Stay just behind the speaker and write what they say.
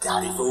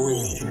Got it for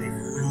real.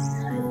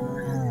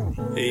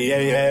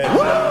 Yeah.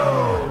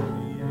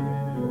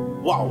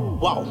 Whoa.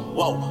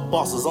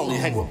 Bosses only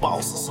hang with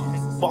bosses.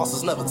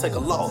 Bosses never take a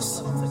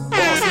loss.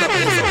 Boss never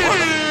is a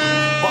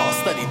runner. Boss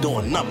steady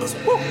doing numbers.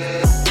 Woo.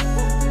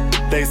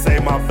 They say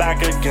my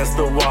back against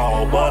the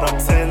wall, but I'm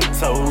 10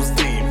 toes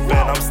deep and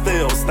I'm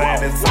still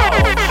standing tall.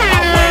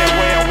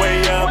 I'm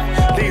way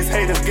up. These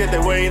haters get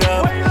their weight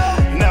up.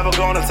 Never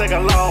gonna take a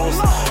loss.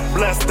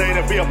 Blessed day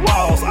to be a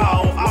boss.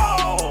 Oh.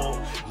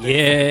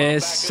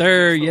 Yes,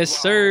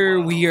 sir.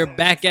 We are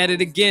back at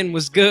it again.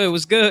 What's good,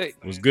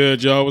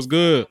 y'all? What's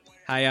good?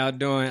 How y'all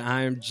doing?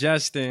 I am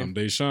Justin. I'm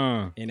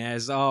Deshaun. And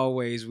as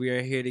always, we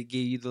are here to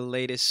give you the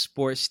latest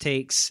sports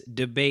takes,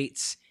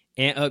 debates,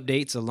 and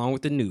updates along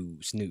with the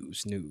news.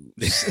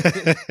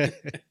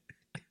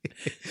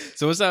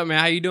 So what's up, man?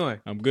 How you doing?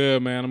 I'm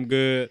good, man. I'm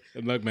good.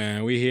 Look,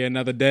 man, we here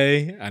another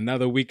day,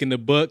 another week in the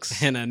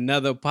books. And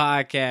another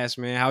podcast,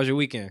 man. How was your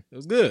weekend? It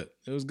was good.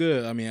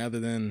 I mean, other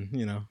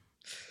than,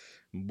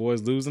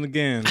 boys losing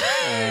again.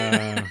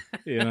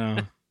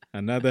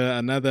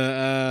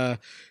 Another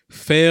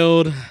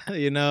failed,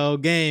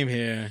 game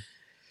here.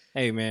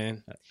 Hey,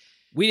 man.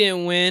 We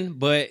didn't win,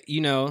 but,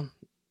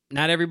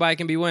 not everybody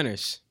can be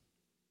winners.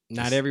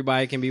 Not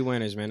everybody can be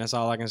winners, man. That's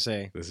all I can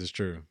say. This is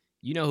true.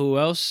 You know who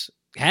else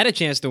had a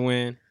chance to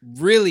win?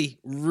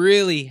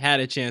 Really had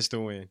a chance to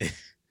win.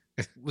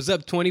 Was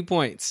up 20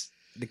 points.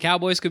 The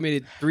Cowboys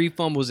committed 3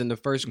 fumbles in the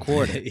first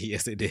quarter.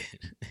 Yes, they did.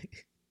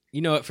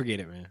 You know what? Forget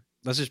it, man.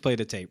 Let's just play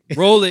the tape.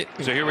 Roll it.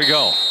 So here we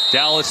go.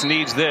 Dallas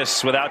needs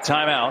this without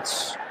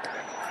timeouts.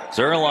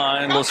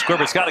 Zuerlein, little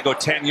squibber's got to go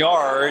 10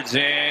 yards,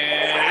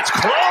 and it's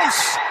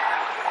close.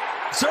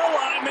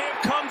 Zuerlein may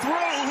have come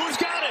through. Who's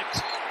got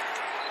it?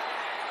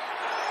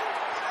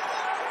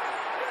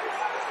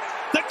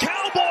 The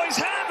Cowboys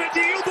have it. Do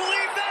you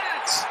believe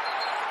that?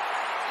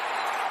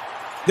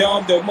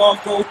 Down the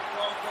Monko.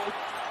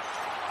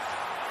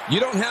 You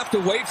don't have to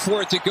wait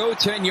for it to go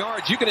 10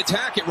 yards. You can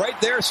attack it right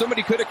there.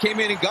 Somebody could have came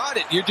in and got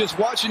it. You're just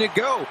watching it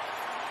go.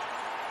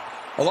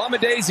 Olamide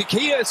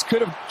Zaccheaus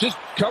could have just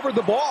covered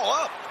the ball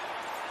up.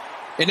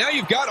 And now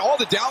you've got all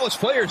the Dallas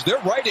players. They're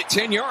right at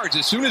 10 yards.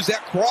 As soon as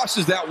that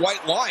crosses that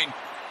white line,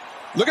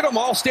 look at them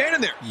all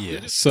standing there. Yeah,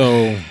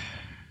 so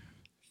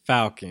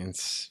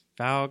Falcons.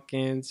 You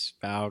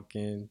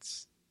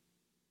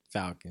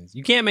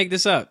can't make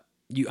this up.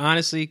 You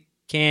honestly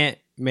can't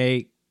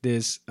make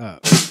this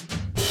up.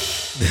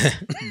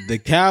 The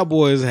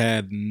Cowboys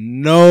had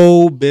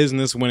no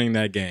business winning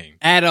that game.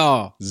 At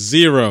all.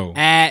 Zero.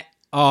 At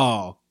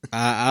all.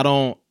 I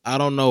don't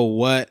know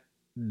what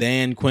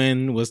Dan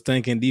Quinn was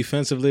thinking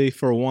defensively,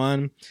 for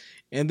one.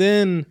 And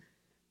then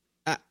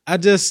I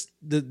just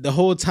the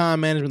whole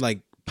time management,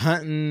 like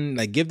punting,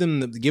 like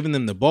giving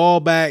them the ball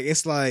back.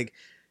 It's like,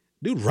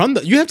 dude,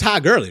 you have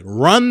Todd Gurley.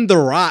 Run the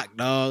rock,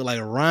 dog.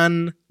 Like,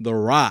 run the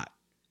rock.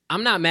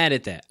 I'm not mad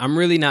at that. I'm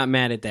really not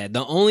mad at that.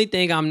 The only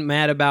thing I'm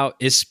mad about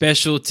is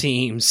special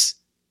teams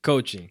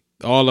coaching.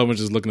 All of them were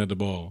just looking at the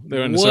ball. They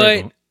were in the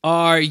circle. What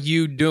are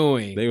you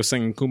doing? They were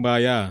singing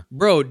Kumbaya.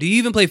 Bro, do you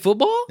even play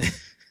football?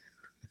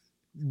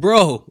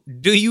 Bro,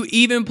 do you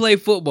even play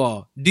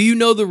football? Do you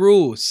know the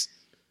rules?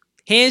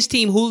 Hans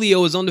team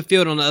Julio is on the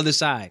field on the other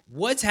side.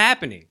 What's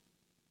happening?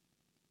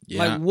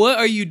 Yeah. Like, what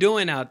are you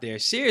doing out there?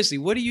 Seriously,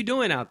 what are you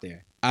doing out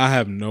there? I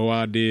have no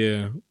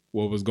idea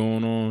what was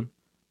going on.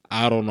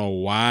 I don't know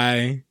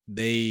why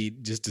they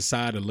just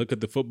decided to look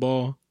at the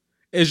football.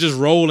 It's just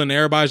rolling.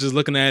 Everybody's just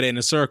looking at it in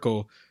a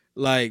circle.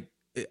 Like,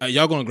 are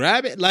y'all going to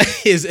grab it? Like,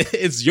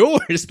 it's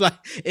yours. Like,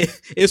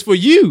 it's for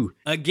you.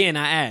 Again,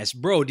 I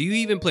asked, bro, do you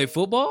even play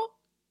football?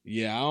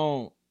 Yeah, I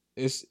don't.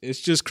 It's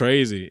just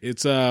crazy.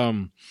 It's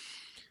I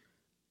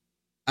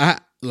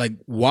like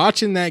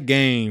watching that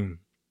game.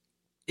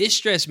 It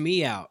stressed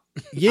me out.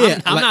 Yeah,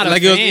 I'm not a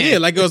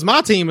fan. It was my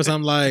team or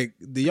something. Like,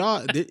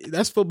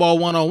 that's football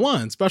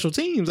 101, special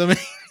teams. I mean,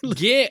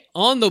 get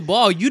on the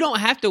ball. You don't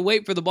have to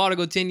wait for the ball to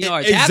go 10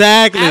 yards.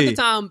 Exactly. Half the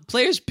time,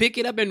 players pick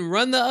it up and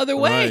run the other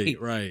way.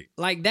 Right.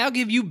 Like, that'll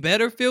give you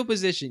better field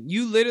position.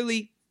 You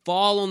literally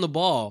fall on the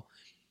ball.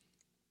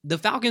 The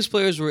Falcons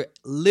players were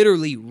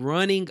literally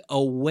running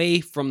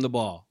away from the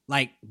ball,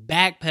 like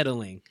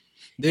backpedaling.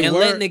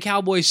 Letting the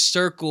Cowboys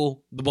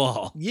circle the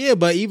ball. Yeah,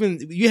 but even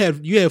you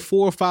had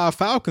 4 or 5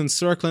 Falcons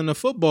circling the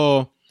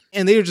football,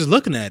 and they were just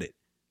looking at it.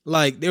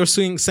 Like, they were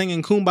singing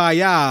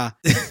Kumbaya.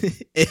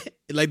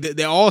 Like,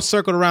 they're all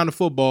circled around the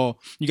football.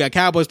 You got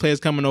Cowboys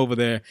players coming over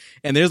there,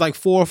 and there's like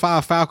 4 or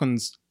 5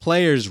 Falcons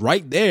players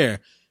right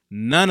there.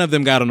 None of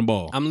them got on the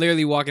ball. I'm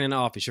literally walking in the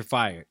office. You're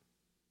fired.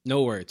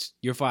 No words.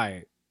 You're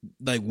fired.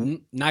 Like,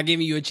 not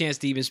giving you a chance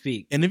to even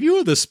speak. And if you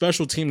were the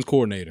special teams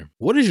coordinator,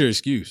 what is your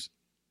excuse?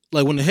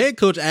 Like, when the head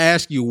coach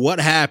asks you what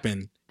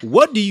happened,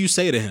 what do you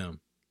say to him?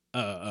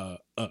 That's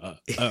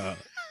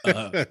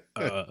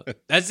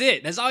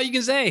it. That's all you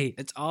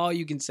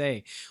can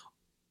say.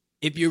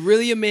 If you're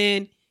really a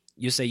man,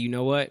 you'll say, you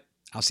know what?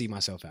 I'll see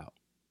myself out.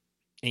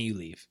 And you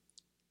leave.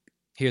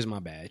 Here's my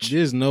badge.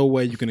 There's no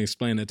way you can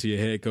explain that to your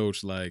head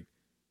coach. Like,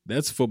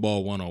 that's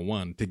football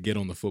 101 to get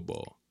on the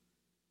football.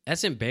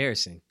 That's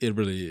embarrassing. It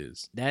really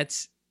is.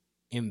 That's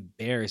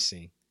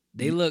embarrassing.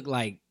 They look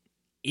like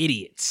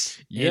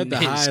idiots. You're at the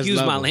highest excuse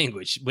my level.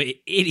 language, but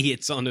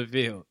idiots on the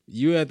field.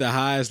 You at the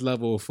highest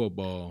level of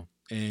football,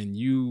 and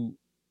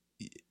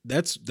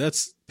that's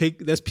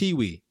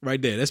Pee-wee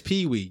right there. That's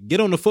Pee-wee.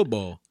 Get on the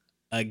football.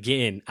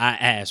 Again, I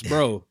ask,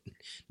 bro,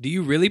 do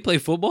you really play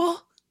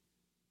football?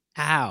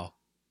 How,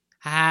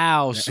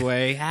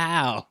 Sway?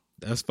 How?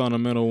 That's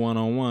fundamental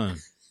 1-on-1.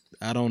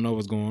 I don't know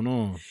what's going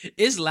on.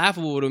 It's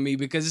laughable to me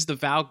because it's the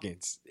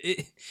Falcons.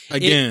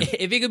 Again.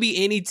 If it could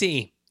be any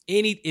team,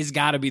 it's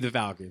got to be the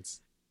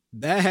Falcons.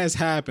 That has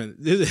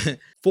happened.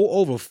 For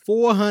over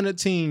 400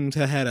 teams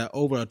have had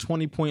over a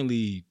 20-point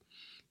lead,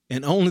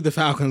 and only the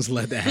Falcons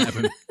let that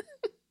happen.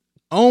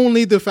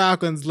 Only the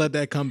Falcons let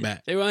that come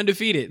back. They were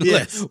undefeated.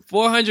 Yes.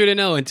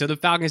 400-0 until the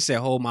Falcons said,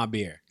 hold my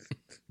beer.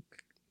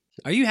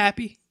 Are you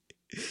happy?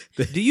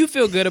 Do you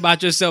feel good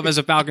about yourself as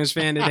a Falcons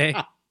fan today?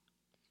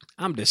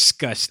 I'm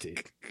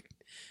disgusted.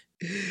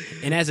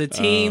 And as a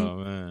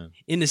team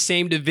in the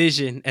same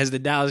division as the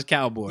Dallas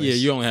Cowboys. Yeah,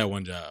 you only had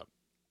one job.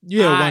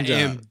 You had one job. I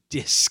am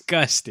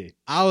disgusted.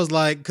 I was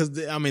like, because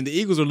the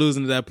Eagles were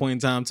losing at that point in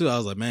time too. I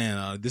was like,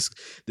 man, this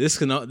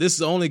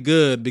is only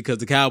good because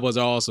the Cowboys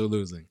are also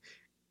losing,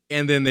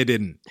 and then they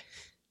didn't.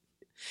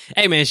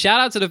 Hey man, shout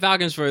out to the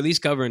Falcons for at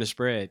least covering the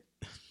spread.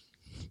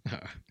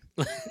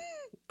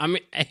 I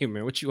mean, hey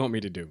man, what you want me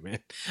to do, man?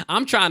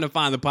 I'm trying to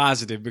find the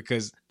positive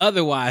because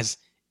otherwise,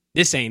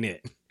 this ain't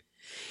it.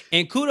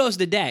 And kudos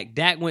to Dak.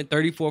 Dak went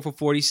 34 for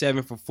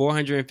 47 for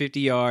 450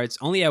 yards.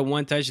 Only had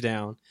one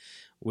touchdown,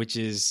 which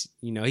is,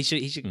 he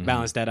should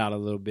balance that out a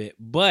little bit.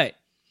 But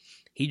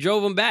he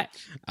drove him back.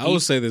 I will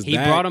say this. He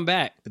brought him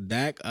back.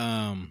 Dak,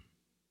 I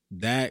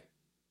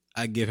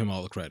give him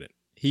all the credit.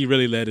 He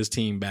really led his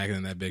team back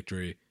in that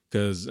victory.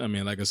 Because,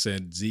 like I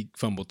said, Zeke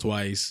fumbled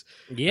twice.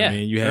 Yeah,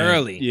 you had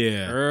early.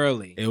 Yeah,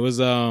 early. It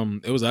was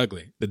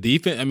ugly. The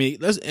defense.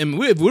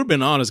 If we're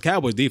being honest,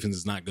 Cowboys defense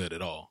is not good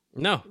at all.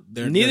 No,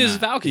 neither is the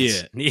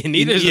Falcons. Yeah,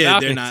 neither is the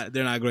Falcons.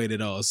 They're not great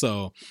at all.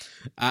 So,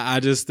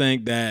 I just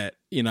think that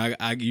you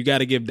got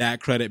to give Dak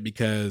credit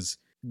because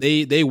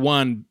they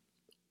won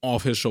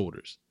off his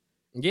shoulders.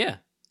 Yeah,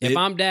 if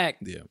I'm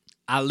Dak,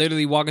 I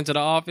literally walk into the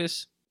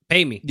office.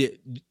 Pay me. Yeah,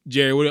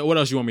 Jerry. What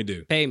else you want me to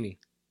do? Pay me.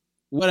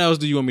 What else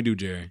do you want me to do,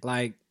 Jerry?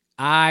 Like,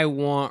 I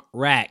want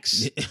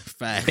racks,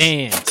 Facts,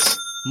 bands,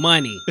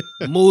 money,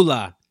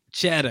 moolah,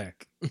 cheddar,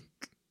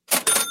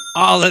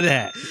 all of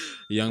that.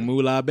 Young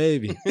moolah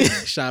baby.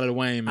 Shout out to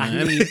Wayne, man.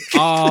 I need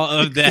all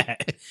of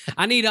that.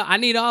 I need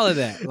all of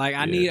that. Like,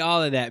 I need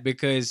all of that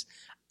because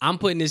I'm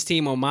putting this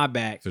team on my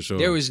back. For sure.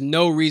 There was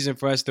no reason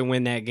for us to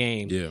win that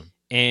game. Yeah.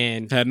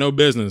 And had no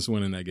business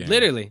winning that game.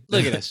 Literally.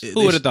 Look at us.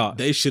 Who would have thought?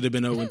 They should have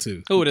been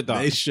 0-2. Who would have thought?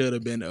 They should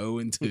have been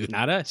 0-2.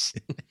 Not us.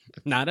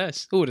 Not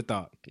us. Who would have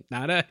thought?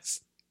 Not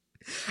us.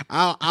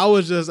 I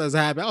was just as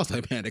happy. I was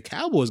like, man, the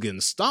Cowboys getting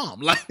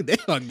stomped. Like, they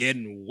are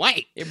getting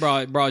white. It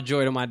brought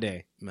joy to my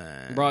day.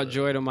 Man. Brought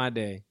joy to my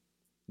day.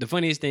 The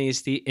funniest thing is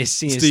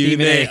seeing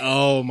Stephen A.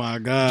 Oh, my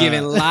God.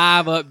 Giving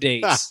live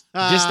updates.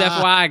 Just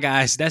FYI,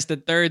 guys, that's the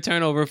third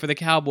turnover for the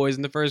Cowboys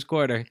in the first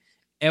quarter.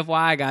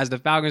 FYI, guys, the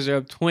Falcons are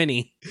up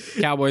 20.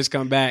 Cowboys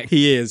come back.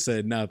 He has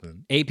said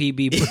nothing.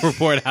 APB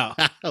report out.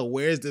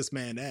 Where's this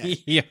man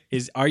at? Yeah,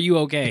 are you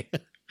okay?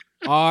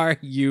 Are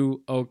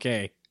you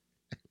okay?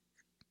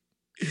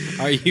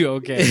 Are you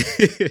okay?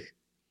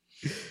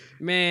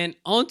 Man,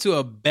 on to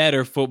a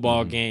better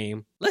football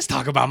game. Let's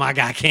talk about my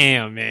guy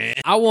Cam, man.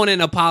 I want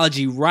an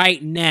apology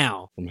right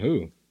now. From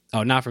who?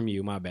 Oh, not from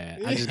you. My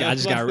bad. I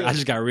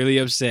just got really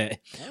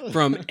upset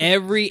from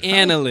every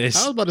analyst.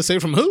 I was about to say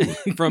from who?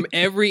 From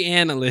every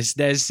analyst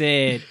that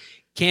said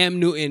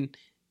Cam Newton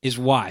is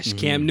washed.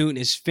 Cam Newton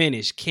is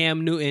finished.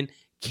 Cam Newton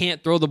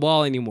can't throw the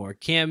ball anymore.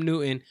 Cam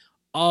Newton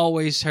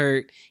always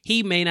hurt.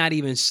 He may not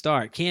even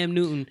start. Cam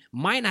Newton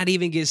might not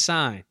even get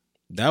signed.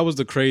 That was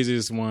the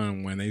craziest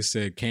one when they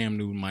said Cam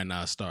Newton might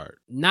not start.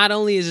 Not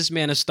only is this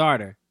man a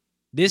starter,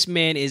 this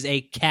man is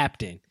a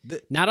captain.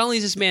 Not only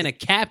is this man a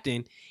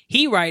captain,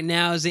 he right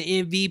now is an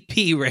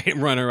MVP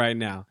runner right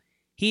now.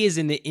 He is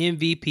in the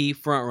MVP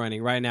front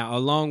running right now,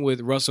 along with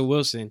Russell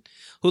Wilson,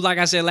 who, like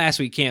I said last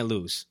week, can't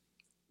lose.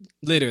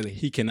 Literally.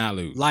 He cannot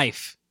lose.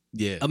 Life.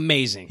 Yeah.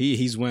 Amazing.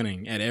 He's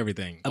winning at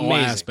everything. Amazing. All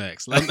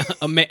aspects. Like,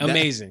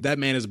 amazing. That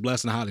man is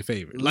blessed and highly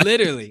favored. Like,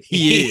 literally.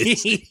 He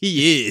is.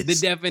 He is.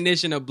 The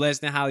definition of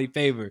blessed and highly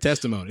favored.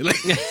 Testimony. Like,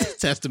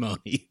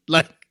 testimony.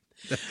 Like,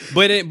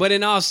 But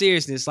in all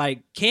seriousness,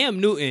 like Cam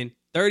Newton,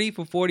 30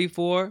 for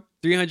 44,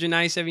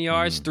 397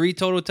 yards, 3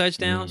 total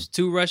touchdowns,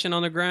 2 rushing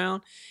on the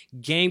ground.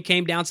 Game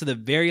came down to the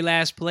very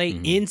last play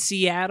in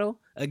Seattle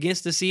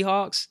against the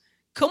Seahawks.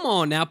 Come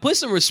on now, put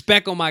some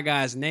respect on my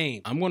guy's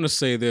name. I'm going to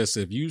say this.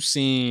 If you've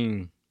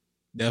seen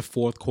that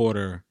fourth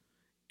quarter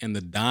and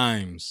the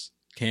dimes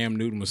Cam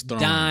Newton was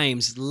throwing.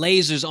 Dimes,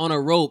 lasers on a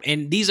rope.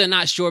 And these are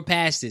not short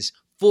passes.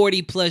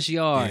 40-plus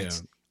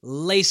yards. Yeah.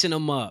 Lacing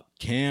them up.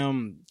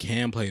 Cam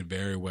played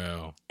very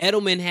well.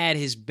 Edelman had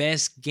his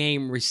best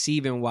game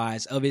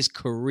receiving-wise of his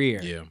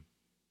career.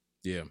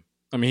 Yeah.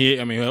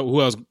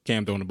 Who else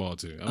Cam throwing the ball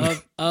to?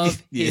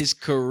 Of his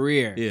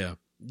career. Yeah.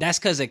 That's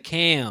because of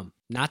Cam,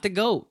 not the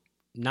GOAT,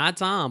 not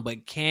Tom,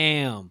 but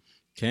Cam.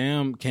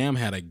 Cam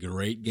had a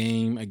great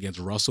game against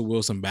Russell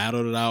Wilson,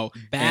 battled it out.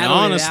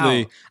 Battled it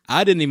out.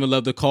 I didn't even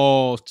love the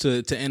call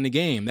to end the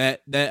game.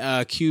 That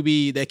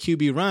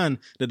QB run,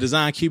 the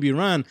design QB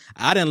run,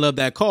 I didn't love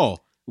that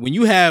call. When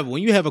you have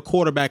a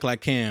quarterback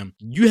like Cam,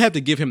 you have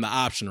to give him the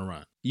option to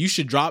run. You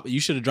should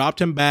have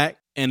dropped him back.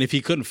 And if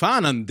he couldn't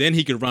find him, then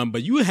he could run.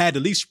 But you had to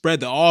at least spread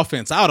the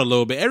offense out a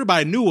little bit.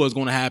 Everybody knew what was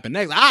going to happen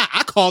next.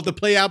 I called the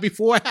play out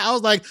before. I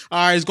was like, all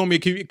right, it's going to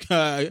be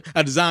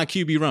a design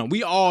QB run.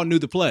 We all knew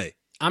the play.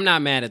 I'm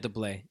not mad at the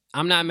play.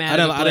 I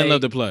didn't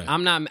love the play.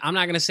 I'm not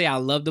going to say I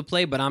love the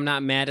play, but I'm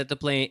not mad at the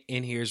play,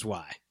 and here's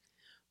why.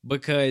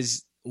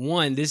 Because,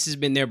 one, this has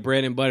been their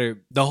bread and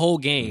butter the whole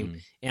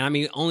game. And I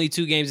mean, only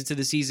 2 games into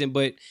the season,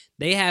 but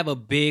they have a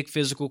big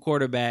physical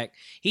quarterback.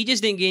 He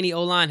just didn't get any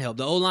O-line help.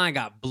 The O-line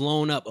got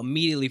blown up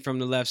immediately from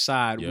the left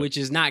side, which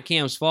is not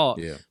Cam's fault.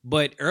 Yeah.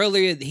 But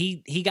earlier,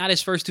 he got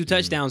his first 2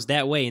 touchdowns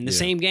that way in the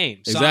same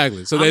game. So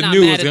exactly. So I'm they not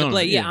knew mad it was at the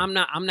play. Yeah,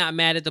 I'm not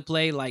mad at the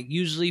play. Like,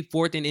 usually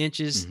 4th and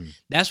inches,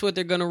 that's what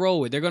they're going to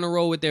roll with. They're going to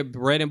roll with their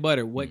bread and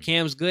butter. What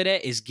Cam's good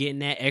at is getting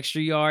that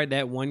extra yard,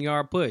 that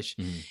 1-yard push.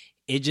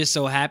 It just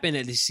so happened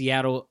that the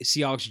Seattle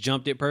Seahawks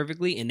jumped it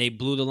perfectly and they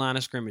blew the line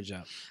of scrimmage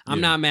up. I'm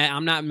not mad.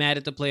 I'm not mad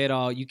at the play at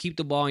all. You keep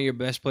the ball in your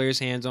best player's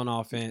hands on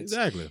offense.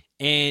 Exactly.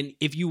 And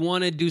if you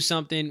want to do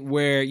something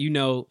where,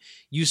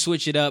 you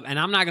switch it up, and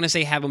I'm not going to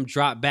say have him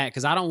drop back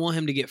because I don't want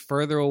him to get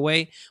further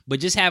away, but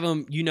just have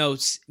him,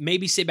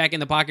 maybe sit back in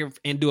the pocket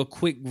and do a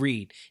quick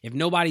read. If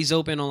nobody's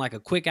open on like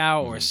a quick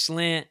out or a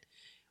slant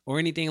or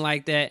anything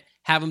like that,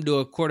 have him do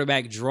a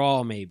quarterback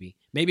draw maybe.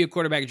 Maybe a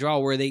quarterback draw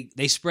where they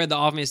spread the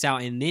offense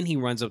out and then he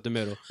runs up the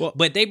middle. Well,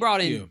 but they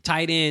brought in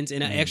tight ends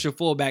and an extra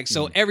fullback,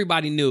 so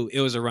everybody knew it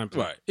was a run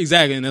play. Right,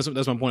 exactly, and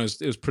that's my point.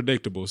 It was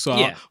predictable.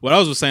 So what I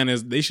was saying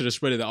is they should have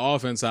spread the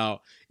offense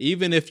out.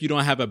 Even if you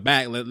don't have a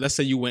back, let's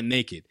say you went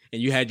naked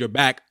and you had your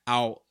back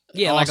out.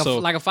 Yeah,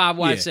 also, like a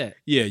 5-wide set.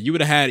 Yeah, you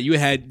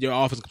had your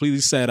offense completely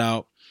set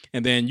out,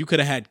 and then you could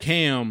have had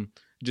Cam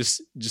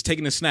just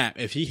taking a snap.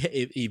 If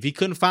he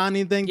couldn't find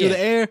anything through the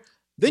air.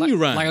 Then you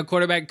run. Like a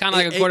quarterback, kind of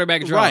like a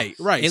quarterback draw. Right.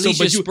 At least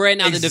you're spreading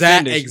out the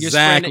defenders.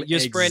 Exactly. You're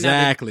spreading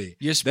out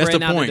That's the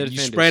point. You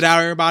spread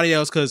out everybody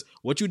else because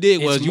what you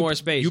did was more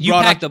space. You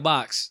packed the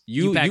box.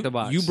 You packed the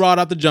box. You brought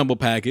out the jumbo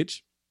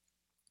package.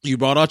 You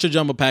brought out your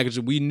jumbo package.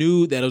 We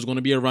knew that it was going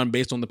to be a run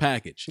based on the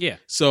package. Yeah.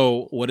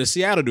 So what did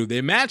Seattle do?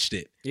 They matched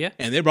it. Yeah.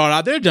 And they brought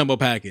out their jumbo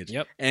package.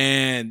 Yep.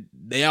 And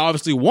they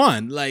obviously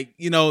won. They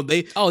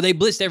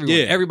blitzed everyone.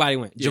 Yeah. Everybody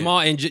went.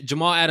 Jamal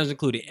Adams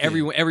included.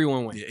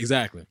 Everyone went. Yeah,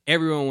 exactly.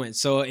 Everyone went.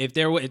 So if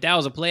that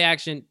was a play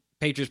action,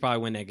 Patriots probably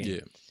win that game.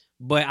 Yeah.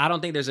 But I don't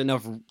think there's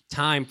enough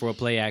time for a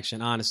play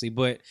action, honestly.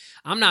 But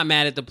I'm not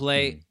mad at the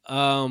play.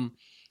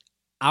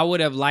 I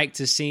would have liked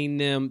to seen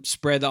them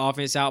spread the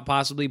offense out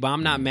possibly, but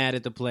I'm not mad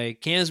at the play.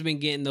 Cam's been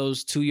getting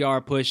those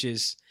 2-yard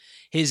pushes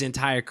his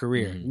entire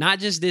career. Not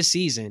just this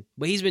season,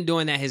 but he's been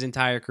doing that his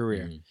entire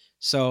career.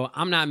 So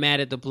I'm not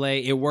mad at the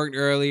play. It worked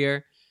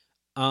earlier.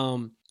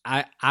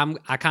 I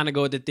kind of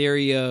go with the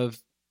theory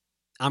of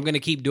I'm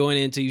gonna keep doing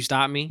it until you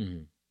stop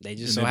me. They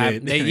just so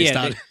happen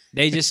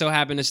they just so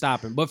happen to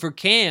stop him. But for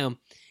Cam,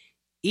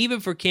 even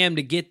for Cam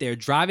to get there,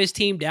 drive his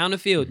team down the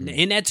field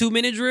in that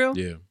 2-minute drill,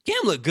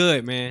 Cam looked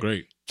good, man.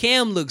 Great.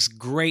 Cam looks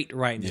great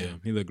right now. Yeah,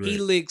 he looked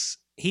great.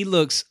 He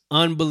looks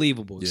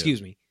unbelievable. Yeah.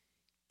 Excuse me.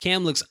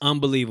 Cam looks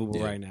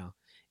unbelievable right now.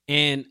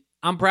 And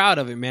I'm proud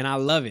of it, man. I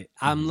love it.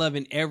 I'm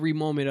loving every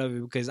moment of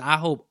it because I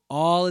hope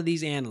all of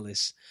these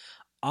analysts,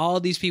 all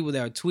these people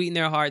that are tweeting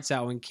their hearts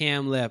out when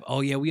Cam left,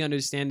 oh, yeah, we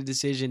understand the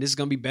decision. This is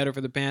going to be better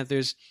for the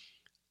Panthers.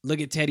 Look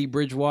at Teddy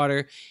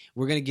Bridgewater.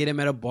 We're going to get him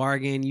at a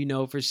bargain,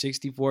 for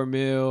 $64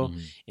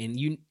 million.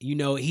 And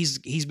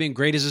he's been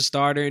great as a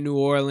starter in New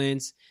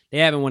Orleans. They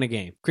haven't won a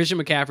game. Christian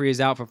McCaffrey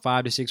is out for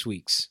 5 to 6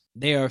 weeks.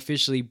 They are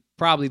officially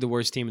probably the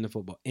worst team in the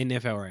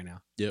NFL right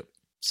now. Yep.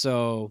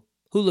 So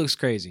who looks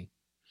crazy?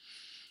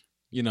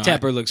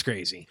 Tepper looks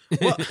crazy.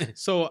 Well,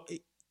 so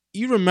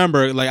you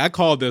remember, I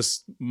called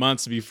this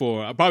months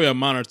before, probably a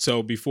month or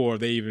so before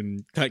they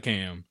even cut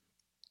Cam.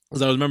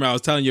 Because I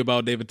was telling you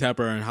about David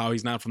Tepper and how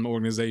he's not from the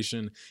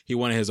organization. He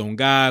wanted his own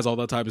guys, all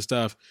that type of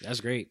stuff. That's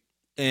great.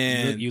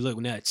 And you look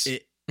nuts.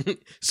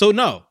 So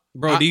no.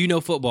 Bro, do you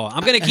know football?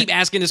 I'm going to keep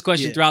asking this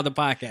question throughout the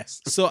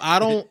podcast. So I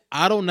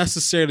don't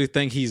necessarily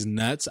think he's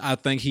nuts. I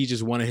think he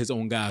just wanted his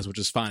own guys, which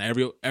is fine.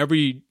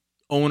 Every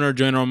owner,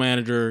 general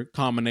manager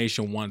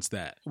combination wants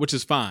that, which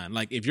is fine.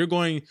 If you're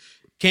going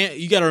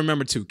you got to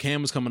remember too,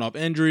 Cam is coming off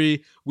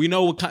injury. We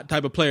know what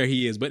type of player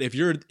he is, but if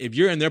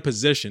you're in their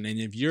position and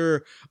if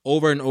you're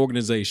over an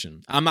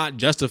organization, I'm not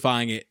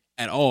justifying it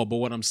at all, but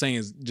what I'm saying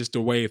is just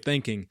a way of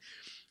thinking.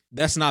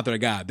 That's not their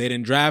guy. They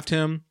didn't draft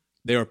him.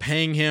 They were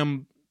paying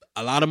him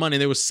a lot of money.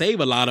 They would save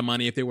a lot of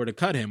money if they were to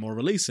cut him or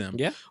release him.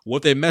 Yeah.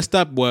 What they messed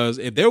up was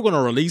if they were going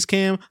to release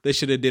Cam, they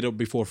should have did it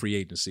before free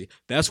agency.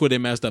 That's where they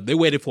messed up. They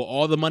waited for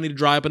all the money to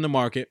dry up in the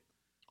market,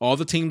 all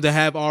the teams that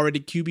have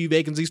already QB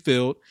vacancies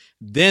filled,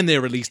 then they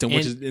released him,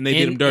 and they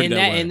did him dirty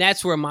that way. And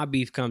that's where my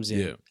beef comes in.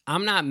 Yeah.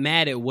 I'm not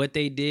mad at what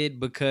they did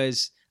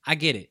because I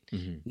get it.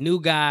 Mm-hmm. New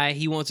guy,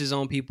 he wants his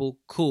own people.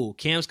 Cool.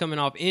 Cam's coming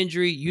off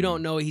injury. You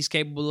don't know what he's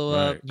capable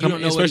of. Right. You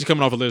don't know especially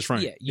coming off of Liz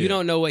Frank. Yeah, you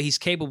don't know what he's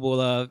capable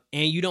of,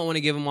 and you don't want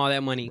to give him all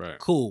that money. Right.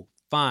 Cool,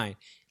 fine.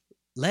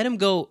 Let him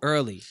go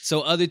early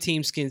so other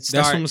teams can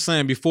start. That's what I'm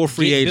saying. Before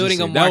free agency,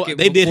 building a market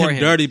they did him before him.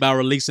 dirty by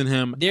releasing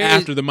him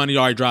after the money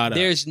already dried up.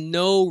 There's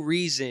no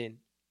reason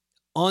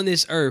on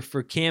this earth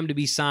for Cam to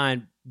be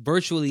signed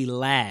virtually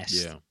last.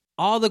 Yeah,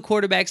 all the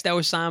quarterbacks that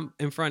were signed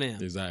in front of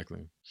him.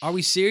 exactly. Are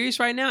we serious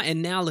right now?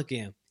 And now look at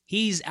him.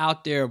 He's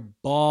out there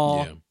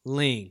balling.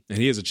 And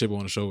he has a chip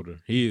on his shoulder.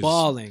 He is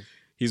balling.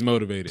 He's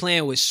motivated.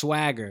 Playing with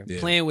swagger. Yeah.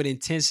 Playing with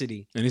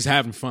intensity. And he's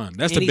having fun.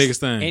 That's the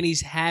biggest thing. And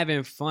he's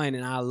having fun,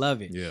 and I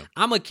love it. Yeah.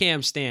 I'm a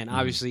Cam stan,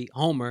 obviously,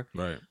 Homer.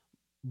 Right.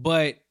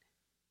 But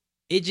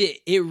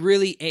it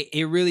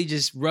really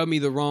just rubbed me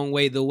the wrong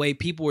way, the way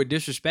people were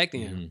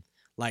disrespecting him. Mm-hmm.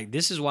 Like,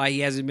 this is why he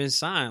hasn't been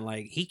signed.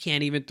 Like, he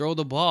can't even throw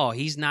the ball.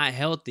 He's not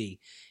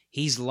healthy.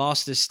 He's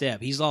lost a step.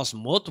 He's lost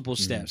multiple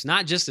steps,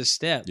 not just a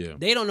step. Yeah.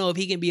 They don't know if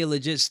he can be a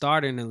legit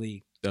starter in the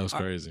league. That was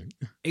crazy.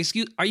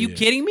 Are you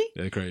kidding me?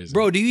 They're crazy.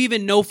 Bro, do you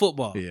even know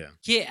football? Yeah.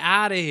 Get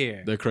out of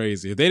here. They're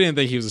crazy. If they didn't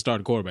think he was a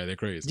starting quarterback, they're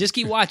crazy. Just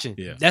keep watching.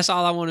 Yeah. That's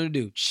all I want him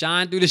to do.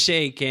 Shine through the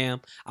shade,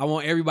 Cam. I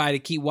want everybody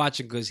to keep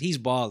watching because he's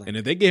balling. And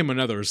if they gave him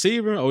another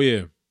receiver, oh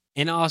yeah.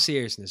 In all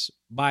seriousness,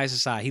 bias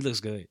aside, he looks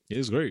good. He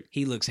was great.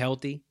 He looks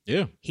healthy.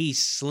 Yeah. He's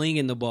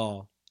slinging the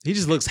ball. He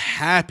just looks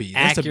happy.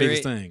 That's the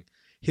biggest thing.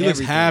 He looks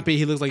happy.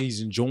 He looks like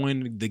he's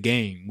enjoying the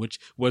game, which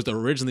was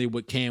originally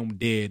what Cam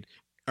did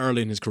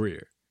early in his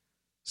career.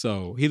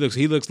 So he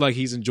looks like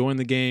he's enjoying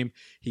the game.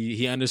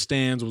 He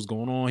understands what's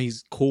going on.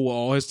 He's cool with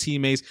all his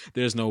teammates.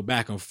 There's no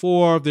back and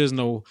forth. There's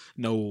no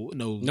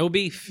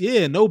beef.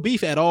 Yeah, no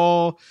beef at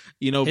all.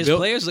 You know, His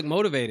players look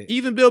motivated.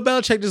 Even Bill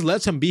Belichick just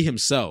lets him be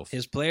himself.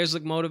 His players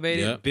look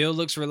motivated. Yep. Bill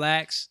looks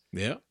relaxed.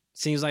 Yeah.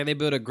 Seems like they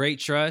built a great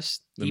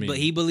trust.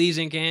 He believes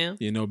in Cam.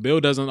 You know, Bill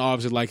doesn't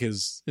obviously like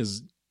his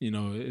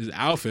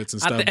outfits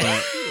and stuff,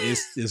 but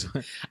it's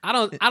I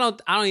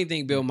don't even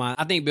think Bill mind.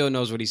 I think Bill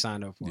knows what he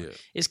signed up for. Yeah.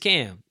 It's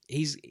Cam.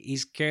 He's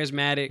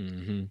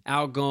charismatic,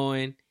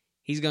 outgoing.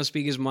 He's gonna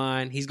speak his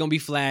mind. He's gonna be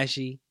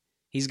flashy.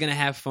 He's gonna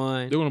have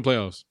fun. They're going to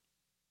playoffs.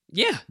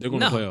 Yeah, they're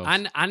going to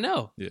playoffs. I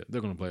know. Yeah,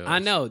 they're going to playoffs. I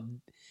know.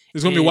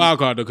 It's going to be a wild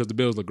card though because the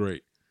Bills look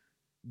great.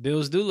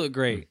 Bills do look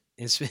great.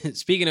 And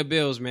speaking of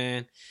Bills,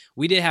 man,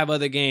 we did have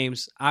other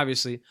games.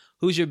 Obviously,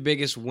 who's your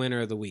biggest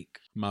winner of the week?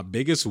 My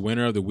biggest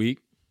winner of the week.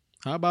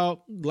 How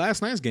about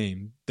last night's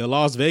game? The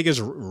Las Vegas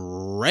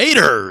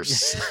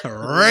Raiders.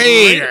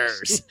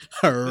 Raiders.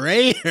 All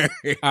right,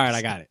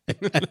 I got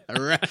it.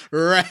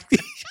 Right.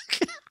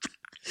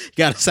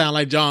 Got to sound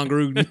like John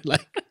Gruden.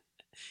 Like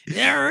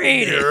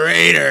the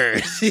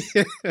Raiders.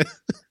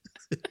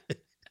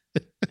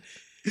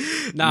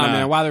 Nah,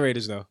 man. Why the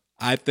Raiders though?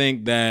 I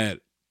think that,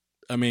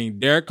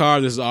 Derek Carr,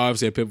 this is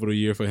obviously a pivotal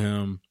year for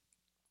him.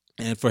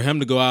 And for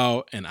him to go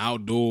out and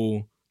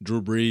outduel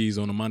Drew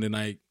Brees on a Monday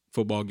night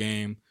football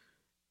game,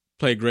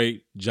 play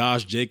great.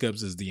 Josh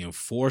Jacobs is the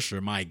enforcer.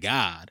 My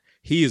God.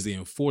 He is the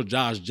enforcer.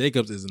 Josh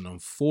Jacobs is an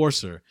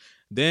enforcer.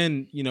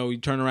 Then, you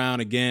turn around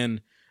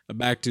again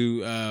back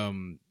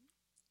to,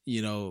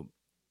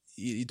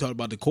 you talk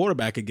about the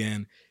quarterback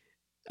again.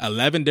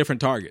 11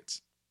 different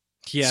targets.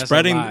 Yeah,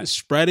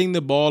 spreading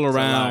the ball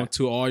around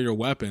to all your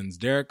weapons.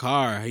 Derek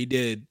Carr, he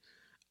did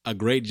a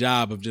great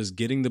job of just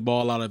getting the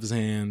ball out of his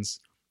hands.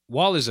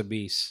 Waller's a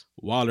beast.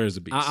 Waller is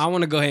a beast. I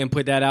want to go ahead and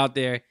put that out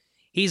there.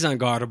 He's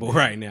unguardable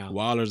right now.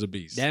 Waller's a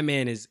beast. That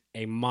man is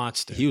a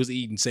monster. He was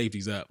eating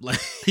safeties up. Like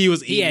he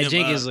was eating. He had them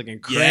Jenkins up. looking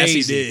crazy. Yes,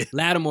 he did.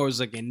 Lattimore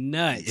was looking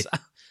nuts. Yeah.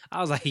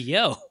 I was like,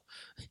 yo,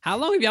 how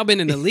long have y'all been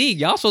in the league?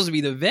 Y'all supposed to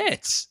be the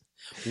vets.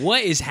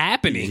 What is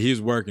happening? He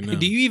was working them.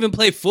 Do you even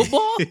play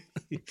football?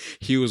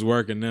 He was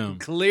working them.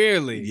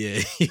 Clearly.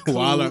 Yeah.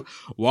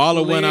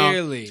 Waller went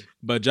out.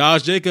 But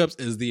Josh Jacobs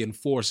is the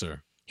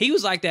enforcer. He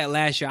was like that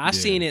last year. I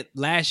seen it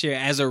last year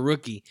as a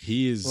rookie.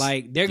 He is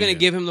like they're gonna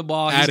give him the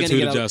ball.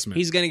 Attitude adjustment.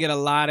 He's gonna get a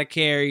lot of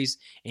carries,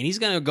 and he's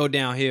gonna go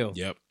downhill.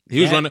 Yep.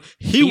 He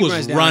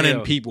was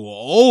running people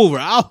over.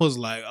 I was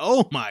like,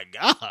 oh my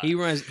God. He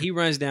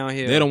runs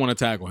downhill. They don't want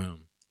to tackle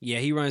him. Yeah,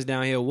 he runs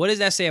downhill. What does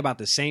that say about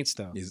the Saints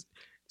though?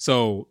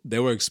 So they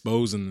were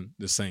exposing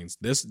the Saints.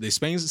 The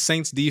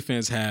Saints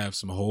defense have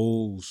some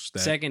holes.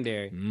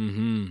 Secondary.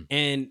 Mm-hmm.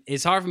 And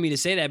it's hard for me to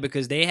say that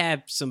because they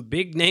have some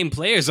big name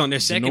players on their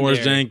secondary.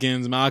 Janoris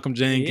Jenkins, Malcolm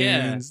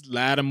Jenkins,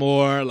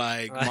 Lattimore,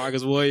 like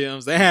Marcus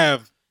Williams. They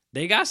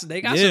got some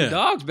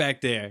dogs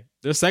back there.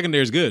 Their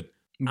secondary is good.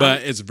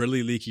 But it's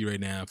really leaky right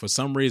now. For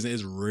some reason,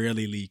 it's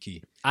really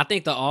leaky. I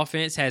think the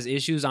offense has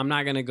issues. I'm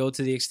not going to go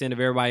to the extent of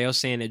everybody else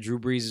saying that Drew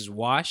Brees is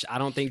washed. I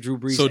don't think Drew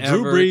Brees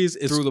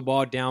threw the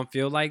ball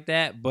downfield like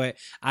that. But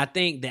I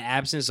think the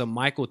absence of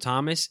Michael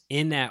Thomas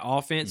in that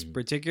offense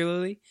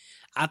particularly,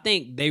 I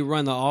think they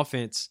run the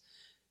offense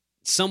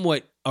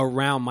somewhat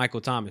around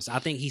Michael Thomas. I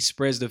think he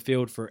spreads the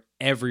field for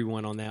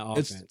everyone on that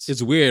offense.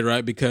 It's weird,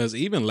 right? Because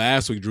even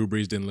last week, Drew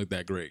Brees didn't look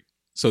that great.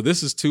 So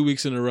this is 2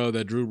 weeks in a row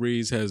that Drew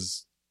Brees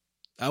has,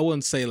 I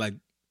wouldn't say like,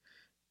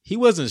 he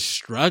wasn't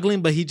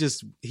struggling, but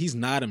he's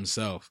not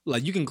himself.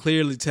 Like you can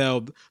clearly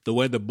tell the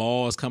way the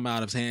ball is coming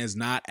out of his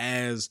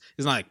hands,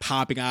 it's not like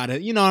popping out of,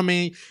 you know what I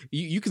mean?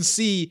 You can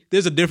see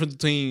there's a difference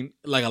between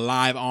like a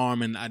live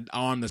arm and an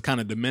arm that's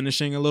kind of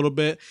diminishing a little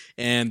bit.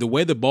 And the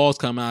way the ball's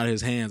coming out of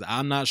his hands,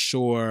 I'm not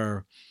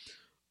sure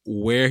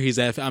where he's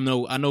at. I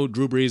know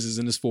Drew Brees is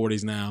in his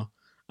 40s now.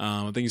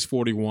 I think he's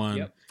 41.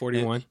 Yep,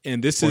 41.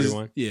 And this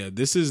 41.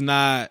 this is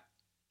not,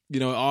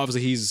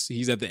 obviously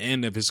he's at the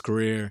end of his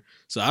career.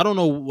 So I don't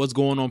know what's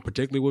going on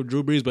particularly with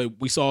Drew Brees, but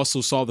we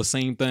also saw the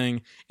same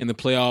thing in the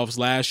playoffs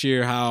last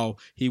year, how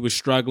he was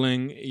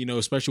struggling,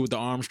 especially with the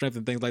arm strength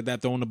and things like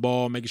that, throwing the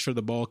ball, making sure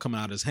the ball coming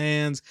out of his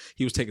hands.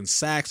 He was taking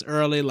sacks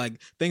early,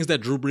 like things that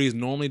Drew Brees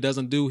normally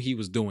doesn't do, he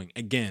was doing.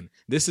 Again,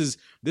 this is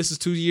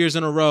 2 years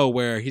in a row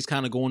where he's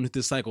kind of going through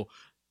this cycle.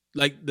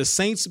 Like the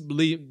Saints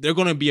believe they're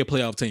going to be a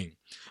playoff team,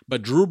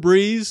 but Drew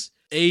Brees,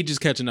 age is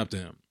catching up to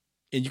him.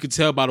 And you can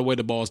tell by the way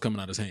the ball is coming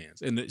out of his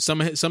hands. And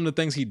some of the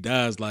things he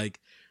does, like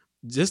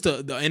just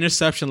the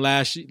interception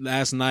last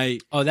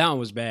night. Oh, that one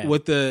was bad.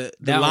 With the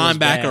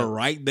linebacker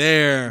right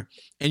there,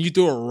 and you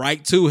threw it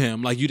right to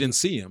him like you didn't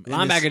see him.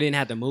 Linebacker didn't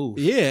have to move.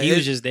 Yeah. He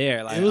was just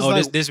there.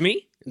 Like, this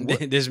me?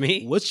 This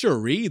me? What's your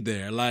read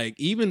there? Like,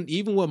 even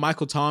with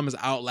Michael Thomas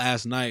out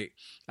last night,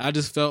 I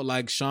just felt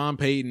like Sean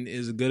Payton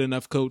is a good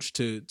enough coach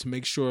to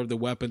make sure the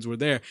weapons were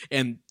there.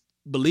 And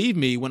believe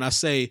me when I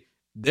say,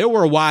 there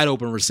were wide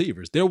open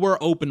receivers. There were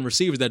open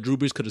receivers that Drew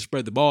Brees could have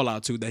spread the ball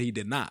out to that he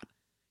did not.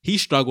 He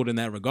struggled in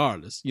that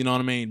regardless. You know what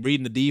I mean?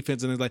 Reading the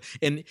defense and things like.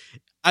 And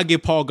I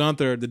give Paul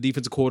Gunther, the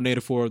defensive coordinator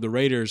for the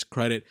Raiders,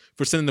 credit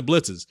for sending the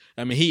blitzes.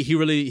 I mean, he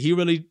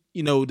really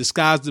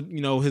disguised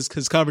his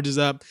coverages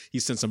up. He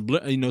sent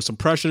some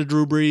pressure to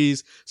Drew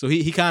Brees. So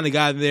he kind of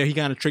got in there. He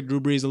kind of tricked Drew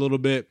Brees a little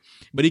bit,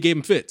 but he gave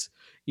him fits.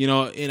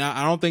 And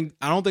I don't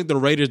think the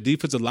Raiders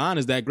defensive line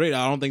is that great.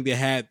 I don't think they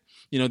had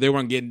they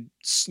weren't getting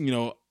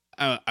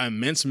an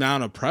immense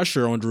amount of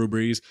pressure on Drew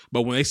Brees,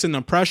 but when they send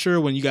them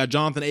pressure, when you got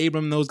Jonathan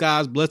Abram and those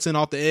guys blitzing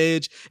off the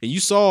edge, and you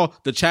saw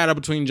the chatter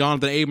between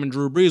Jonathan Abram and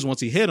Drew Brees once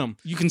he hit him,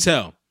 you can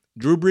tell.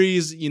 Drew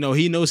Brees,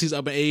 he knows he's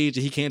up in age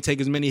and he can't take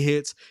as many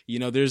hits.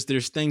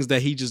 There's things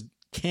that he just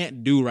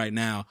can't do right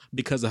now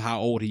because of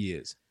how old he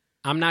is.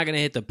 I'm not going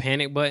to hit the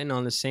panic button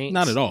on the Saints.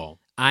 Not at all.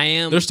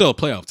 They're still a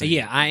playoff team.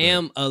 Yeah, I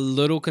am a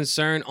little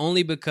concerned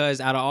only because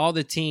out of all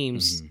the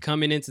teams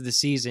coming into the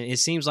season, it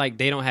seems like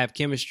they don't have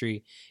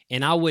chemistry,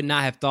 and I would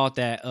not have thought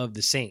that of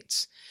the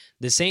Saints.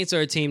 The Saints are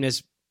a team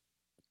that's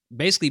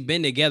basically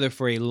been together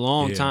for a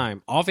long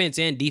time, offense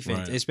and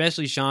defense,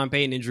 especially Sean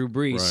Payton and Drew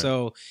Brees. Right.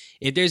 So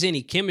if there's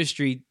any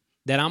chemistry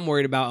that I'm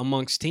worried about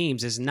amongst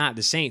teams, it's not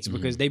the Saints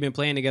because they've been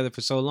playing together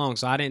for so long.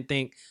 So I didn't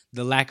think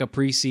the lack of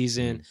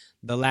preseason,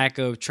 the lack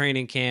of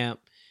training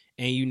camp,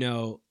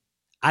 and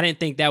I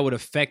didn't think that would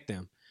affect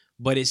them,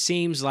 but it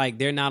seems like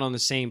they're not on the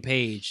same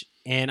page,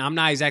 and I'm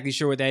not exactly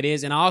sure what that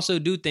is. And I also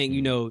do think,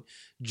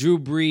 Drew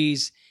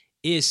Brees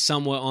is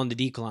somewhat on the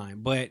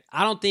decline, but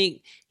I don't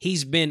think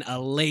he's been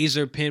a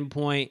laser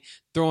pinpoint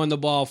throwing the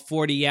ball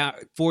 40,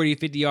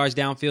 50 yards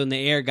downfield in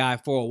the air guy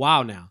for a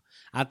while now.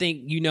 I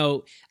think,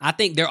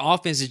 their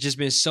offense has just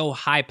been so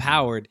high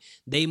powered.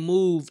 They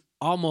move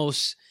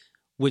almost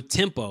with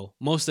tempo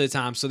most of the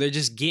time. So they're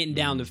just getting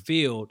down the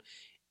field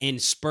in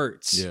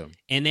spurts. Yeah.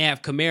 And they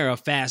have Kamara,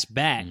 fast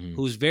back,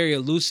 who's very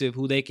elusive,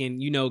 who they can,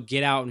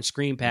 get out and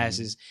screen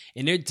passes.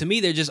 And they're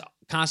just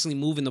constantly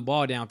moving the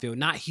ball downfield.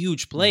 Not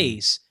huge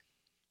plays,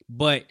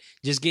 but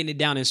just getting it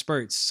down in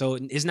spurts. So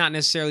it's not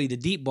necessarily the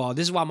deep ball.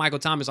 This is why Michael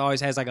Thomas always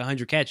has like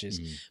 100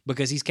 catches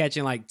because he's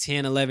catching like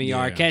 10,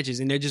 11-yard catches,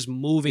 and they're just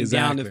moving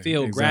down the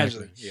field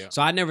gradually. Yeah.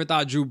 So I never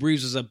thought Drew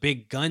Brees was a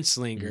big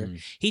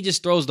gunslinger. He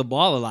just throws the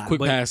ball a lot.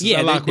 Quick passes.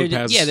 Yeah, a lot of quick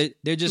passes. Yeah,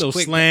 they're just little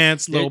quick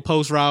slants, little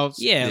post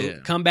routes. Yeah,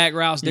 comeback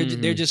routes.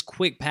 They're just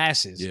quick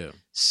passes. Yeah.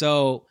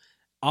 So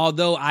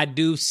although I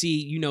do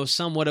see,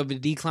 somewhat of a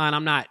decline,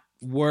 I'm not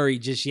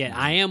worried just yet.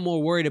 I am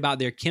more worried about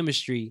their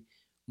chemistry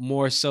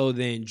more so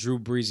than Drew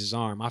Brees'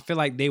 arm. I feel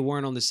like they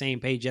weren't on the same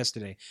page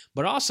yesterday.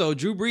 But also,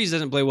 Drew Brees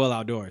doesn't play well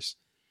outdoors.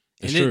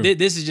 That's and true.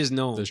 This is just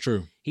known. That's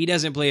true. He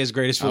doesn't play his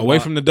greatest football. Away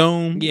from the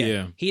dome?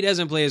 Yeah. He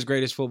doesn't play his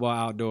greatest football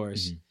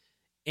outdoors.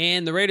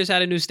 And the Raiders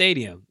had a new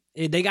stadium.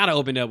 They got to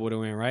open up with a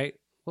win, right?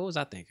 What was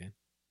I thinking?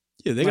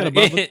 Yeah, they got a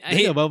bubble.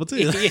 They got a bubble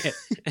too.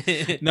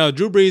 Yeah. No,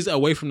 Drew Brees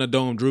away from the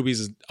dome. Drew Brees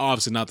is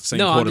obviously not the same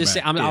quarterback. I'm just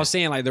saying, I was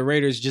saying like the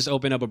Raiders just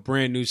opened up a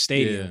brand new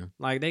stadium. Yeah.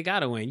 Like they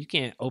got to win. You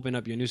can't open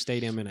up your new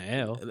stadium in an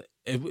L.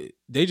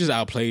 They just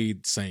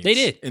outplayed Saints. They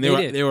did. And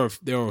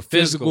they were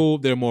physical.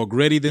 They're more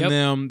gritty than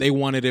them. They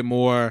wanted it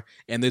more,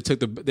 and they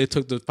took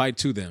the fight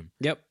to them.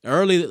 Yep.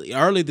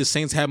 Early the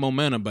Saints had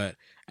momentum, but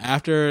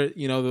after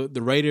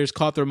the Raiders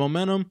caught their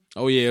momentum,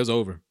 oh yeah, it was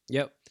over.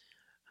 Yep.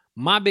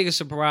 My biggest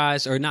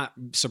surprise, or not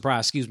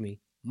surprise, excuse me,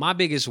 my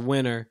biggest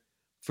winner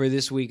for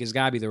this week has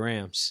got to be the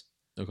Rams.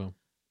 Okay.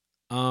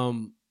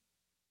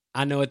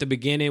 I know at the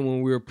beginning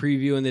when we were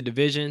previewing the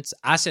divisions,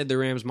 I said the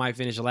Rams might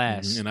finish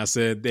last. And I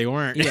said they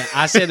weren't. Yeah,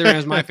 I said the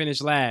Rams might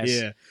finish last.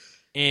 Yeah.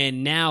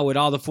 And now with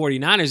all the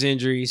 49ers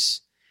injuries,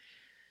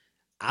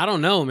 I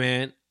don't know,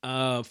 man.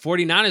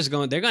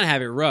 49ers they're going to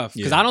have it rough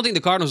because I don't think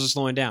the Cardinals are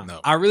slowing down. No.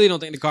 I really don't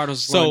think the Cardinals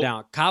are slowing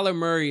down. Kyler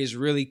Murray is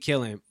really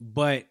killing.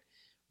 But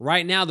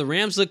right now, the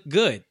Rams look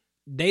good.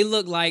 They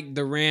look like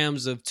the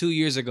Rams of 2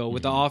 years ago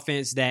with the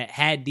offense that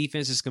had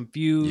defenses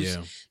confused.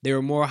 Yeah. They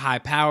were more high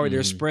powered.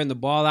 They're spreading the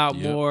ball out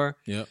more.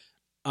 Yep.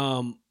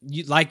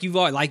 Like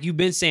you've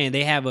been saying,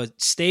 they have a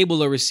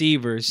stable of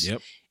receivers.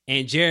 Yep.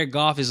 And Jared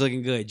Goff is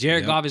looking good.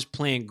 Jared Goff is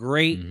playing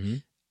great.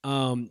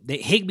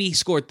 Higbee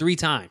scored 3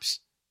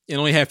 times. And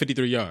only had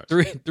 53 yards.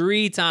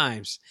 Three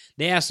times.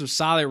 They have some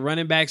solid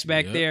running backs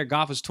back there.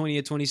 Goff was 20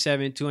 of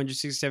 27,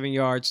 267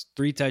 yards,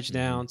 3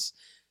 touchdowns.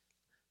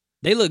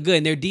 They look good,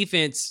 and their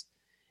defense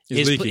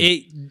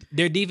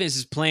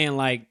is playing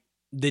like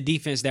the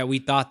defense that we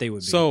thought they would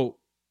be. So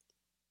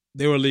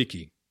they were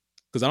leaky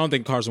because I don't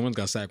think Carson Wentz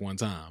got sacked one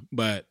time.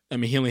 But I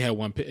mean, he only had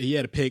one pick. He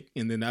had a pick,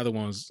 and then the other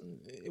one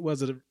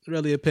wasn't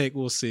really a pick.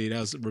 We'll see. That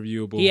was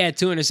reviewable. He had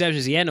 2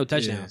 interceptions. He had no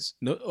touchdowns.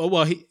 Yeah.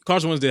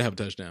 Carson Wentz did have a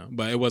touchdown,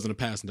 but it wasn't a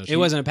passing touchdown. It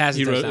wasn't a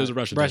passing touchdown. It was a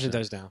rushing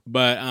touchdown.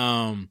 But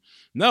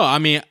no, I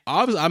mean,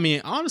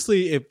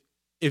 honestly,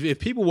 if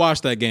people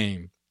watch that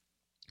game,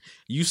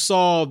 you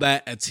saw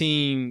that a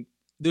team.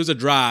 There was a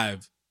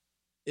drive.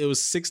 It was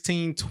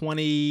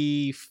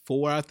 16-24,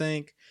 I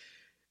think.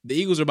 The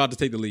Eagles were about to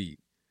take the lead.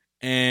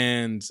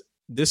 And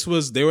they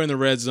were in the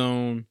red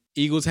zone.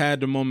 Eagles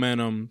had the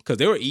momentum because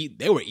they were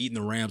eating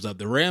the Rams up.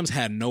 The Rams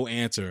had no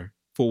answer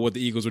for what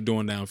the Eagles were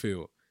doing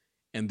downfield.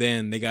 And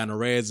then they got in the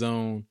red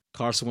zone.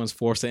 Carson Wentz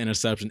forced an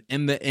interception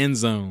in the end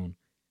zone.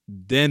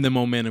 Then the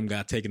momentum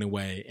got taken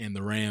away, and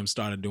the Rams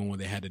started doing what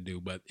they had to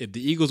do. But if the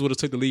Eagles would have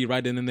took the lead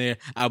right then and there,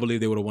 I believe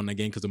they would have won the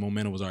game because the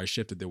momentum was already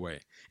shifted their way.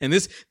 And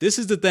this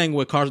is the thing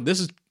with Carson. This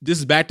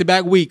is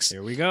back-to-back weeks.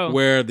 Here we go.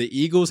 Where the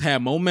Eagles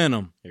have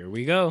momentum. Here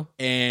we go.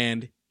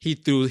 And he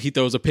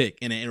throws a pick,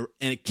 and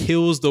it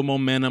kills the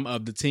momentum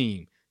of the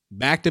team.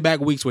 Back-to-back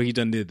weeks where he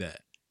done did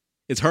that.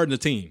 It's hurting the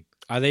team.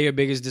 Are they your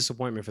biggest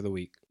disappointment for the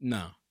week?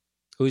 No.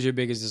 Who's your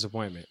biggest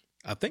disappointment?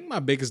 I think my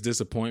biggest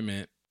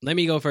disappointment. Let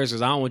me go first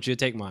because I don't want you to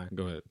take mine.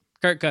 Go ahead.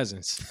 Kirk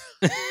Cousins.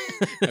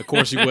 Of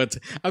course you would.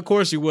 Of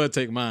course you would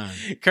take mine.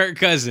 Kirk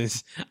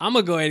Cousins. I'm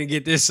gonna go ahead and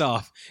get this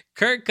off.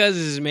 Kirk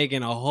Cousins is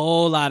making a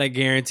whole lot of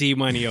guaranteed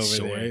money over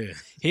there.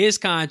 Is. His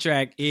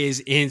contract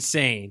is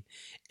insane.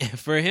 And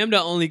for him to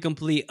only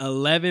complete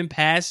 11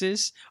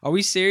 passes, are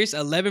we serious?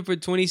 11 for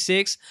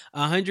 26,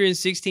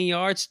 116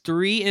 yards,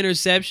 3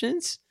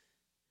 interceptions.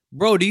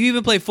 Bro, do you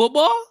even play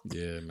football?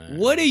 Yeah, man.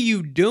 What are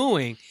you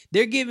doing?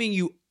 They're giving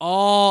you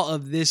all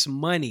of this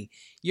money.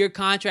 Your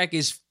contract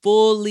is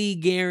fully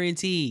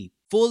guaranteed.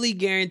 Fully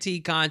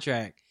guaranteed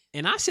contract.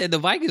 And I said the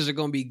Vikings are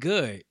going to be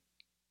good.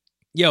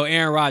 Yo,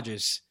 Aaron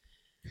Rodgers.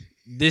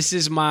 This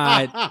is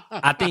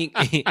I think,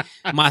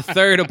 my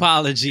 3rd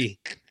apology.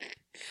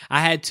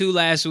 I had 2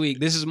 last week.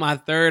 This is my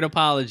 3rd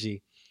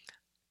apology.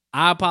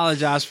 I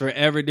apologize for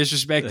ever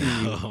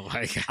disrespecting you. Oh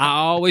my God. I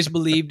always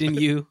believed in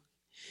you.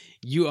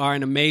 You are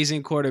an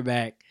amazing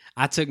quarterback.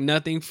 I took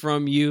nothing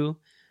from you.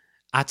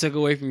 I took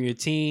away from your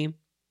team.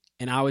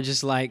 And I would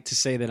just like to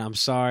say that I'm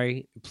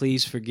sorry.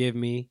 Please forgive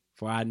me,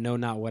 for I know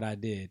not what I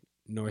did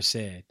nor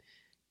said.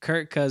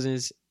 Kirk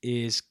Cousins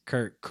is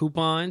Kirk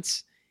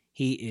Coupons.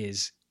 He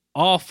is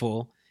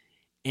awful.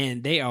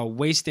 And they are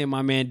wasting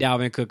my man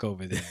Dalvin Cook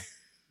over there.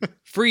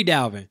 Free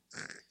Dalvin.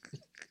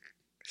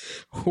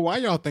 Why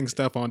y'all think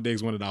Stephon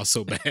Diggs wanted out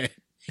so bad?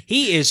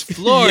 He is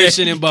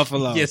flourishing in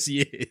Buffalo. Yes, he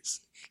is.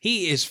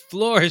 He is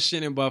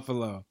flourishing in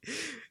Buffalo.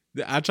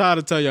 I try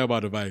to tell y'all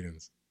about the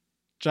Vikings.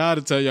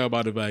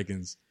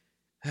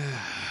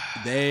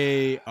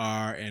 They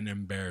are an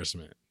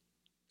embarrassment.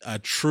 A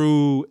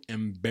true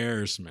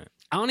embarrassment.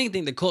 I don't even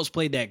think the Colts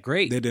played that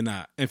great. They did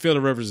not. And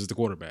Phillip Rivers is the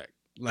quarterback.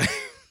 Like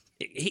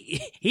he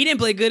didn't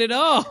play good at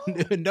all.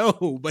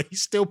 No, but he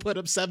still put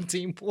up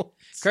 17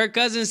 points. Kirk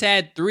Cousins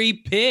had 3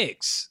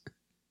 picks.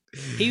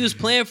 He was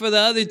playing for the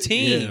other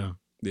team.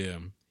 Yeah.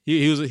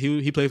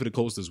 He played for the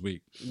Colts this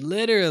week.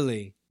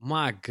 Literally.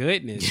 My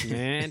goodness,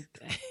 man.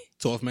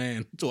 12th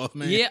man.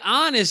 Yeah,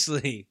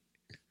 honestly.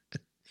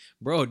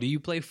 Bro, do you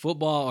play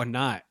football or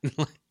not?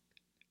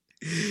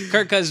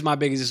 Kirk Cousins is my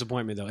biggest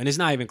disappointment, though, and it's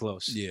not even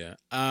close. Yeah.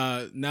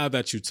 Now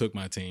that you took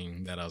my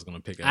team that I was going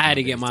to pick up. I had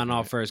to get mine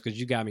off first because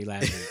you got me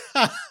last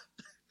week.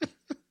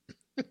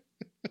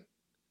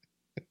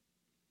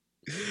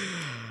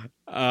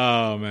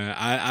 Oh, man.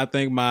 I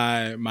think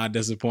my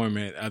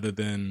disappointment, other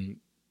than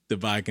the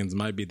Vikings,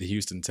 might be the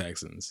Houston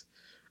Texans.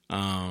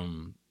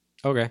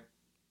 Okay.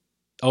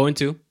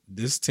 0-2.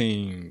 This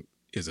team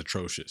is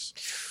atrocious.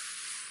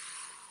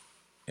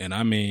 And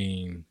I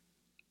mean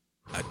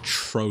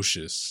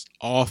atrocious.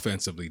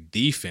 Offensively,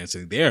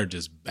 defensively, they're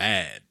just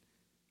bad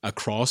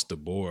across the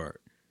board.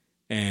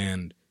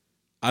 And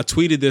I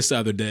tweeted this the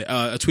other day.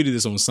 I tweeted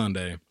this on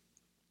Sunday.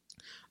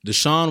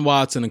 Deshaun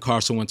Watson and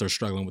Carson Wentz are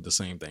struggling with the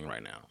same thing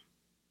right now.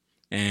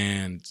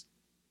 And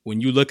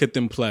when you look at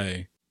them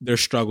play, their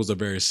struggles are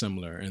very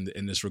similar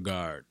in this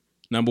regard.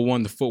 Number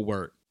one, the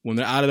footwork. When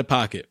they're out of the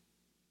pocket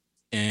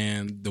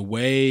and the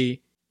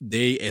way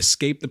they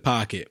escape the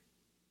pocket,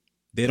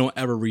 they don't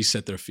ever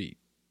reset their feet.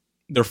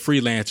 They're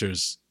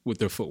freelancers with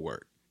their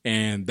footwork,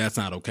 and that's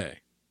not okay.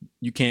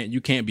 You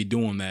can't be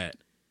doing that.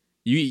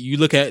 You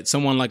look at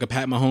someone like a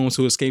Pat Mahomes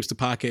who escapes the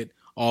pocket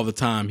all the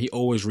time. He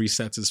always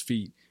resets his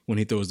feet when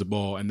he throws the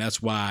ball, and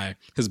that's why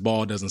his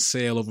ball doesn't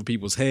sail over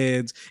people's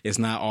heads. It's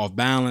not off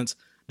balance.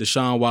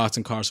 Deshaun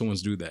Watson, Carson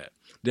Wentz do that.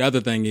 The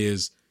other thing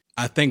is,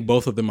 I think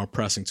both of them are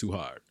pressing too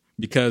hard,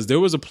 because there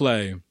was a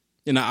play,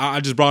 and I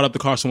just brought up the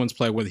Carson Wentz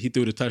play where he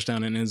threw the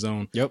touchdown in the end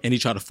zone, and he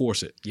tried to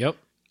force it.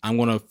 I'm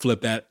going to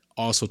flip that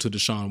also to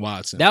Deshaun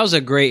Watson. That was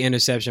a great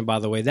interception, by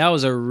the way. That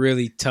was a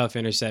really tough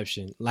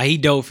interception. Like, he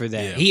dove for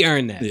that. Yeah. He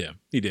earned that. Yeah,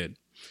 he did.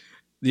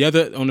 The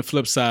other, on the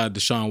flip side,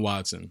 Deshaun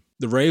Watson.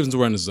 The Ravens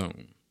were in the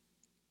zone.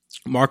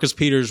 Marcus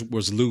Peters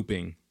was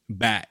looping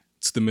back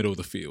to the middle of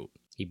the field.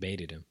 He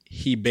baited him.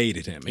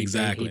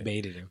 Exactly. He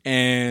baited him.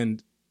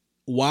 And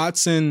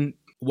Watson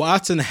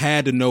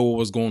had to know what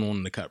was going on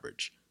in the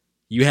coverage.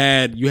 You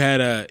had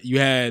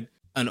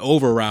an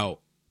over route.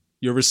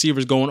 Your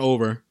receiver's going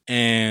over,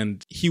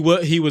 and he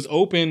was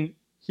open.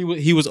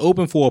 He was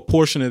open for a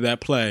portion of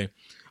that play,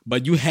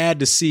 but you had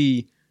to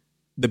see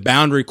the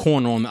boundary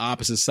corner on the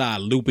opposite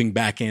side looping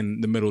back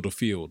in the middle of the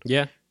field.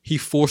 Yeah. He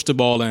forced the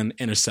ball in,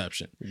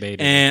 interception.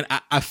 And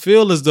I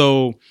feel as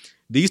though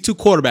these two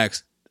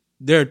quarterbacks,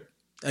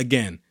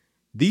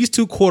 these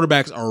two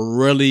quarterbacks are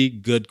really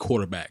good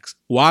quarterbacks.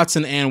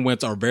 Watson and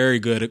Wentz are very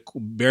good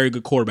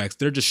quarterbacks.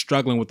 They're just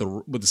struggling with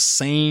the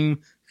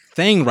same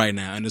thing right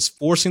now, and it's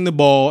forcing the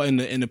ball in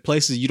the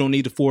places you don't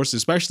need to force,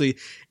 especially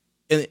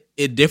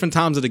at different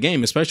times of the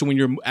game, especially when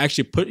you're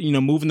actually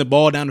moving the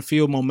ball down the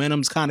field,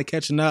 momentum's kind of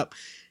catching up,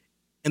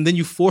 and then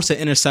you force an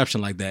interception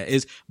like that.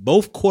 Is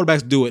both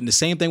quarterbacks do it, and the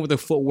same thing with their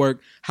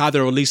footwork, how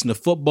they're releasing the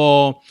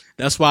football.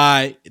 That's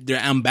why they're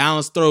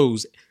unbalanced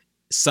throws.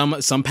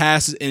 Some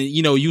passes, and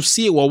you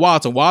see it with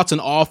Watson. Watson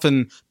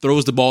often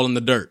throws the ball in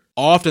the dirt.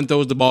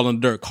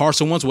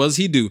 Carson Wentz, what does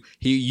he do?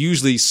 He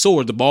usually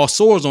soars. The ball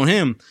soars on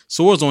him.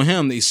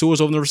 He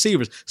soars over the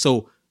receivers.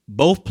 So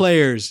both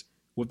players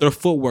with their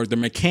footwork, their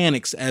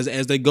mechanics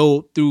as they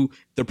go through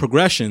the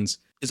progressions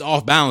is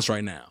off balance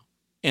right now.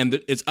 And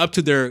it's up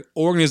to their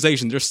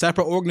organization, their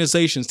separate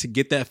organizations, to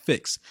get that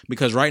fixed.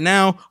 Because right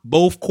now,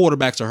 both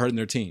quarterbacks are hurting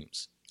their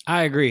teams.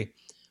 I agree.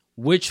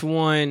 Which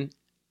one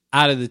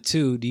out of the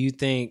two do you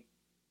think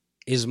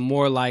is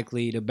more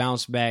likely to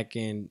bounce back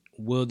and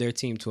will their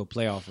team to a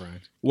playoff run?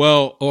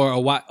 Well, or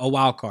a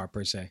wild card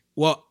per se.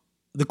 Well,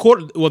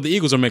 the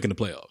Eagles are making the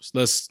playoffs.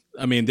 This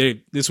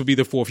would be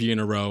their fourth year in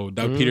a row.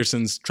 Doug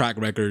Peterson's track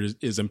record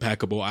is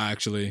impeccable,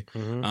 actually.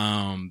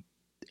 And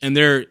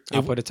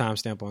I'll put a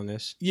timestamp on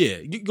this.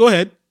 Yeah, go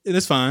ahead.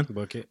 It's fine.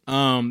 Book it.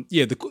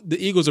 The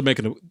Eagles are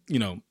making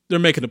they're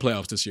making the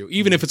playoffs this year.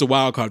 Even if it's a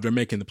wild card, they're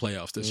making the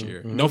playoffs this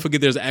year. Don't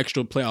forget, there's an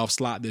extra playoff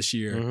slot this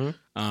year.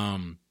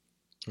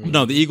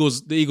 No, the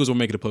Eagles will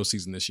make it a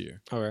postseason this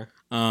year. All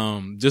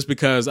right. Just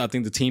because I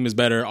think the team is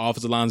better,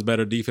 offensive line's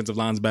better, defensive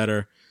line's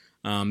better,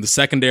 the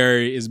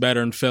secondary is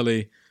better in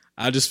Philly.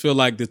 I just feel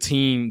like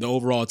the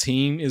overall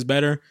team is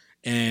better.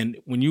 And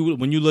when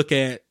you look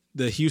at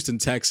the Houston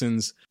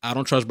Texans, I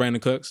don't trust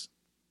Brandon Cooks.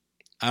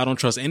 I don't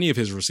trust any of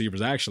his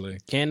receivers, actually.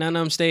 Can none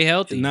of them stay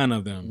healthy? None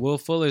of them. Will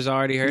Fuller's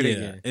already hurt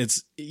again.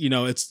 It's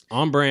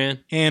on brand.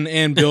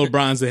 And Bill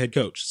O'Brien's the head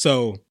coach.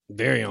 So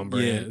very on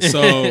brand. Yeah.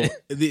 So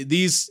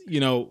these,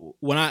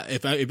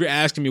 if you're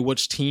asking me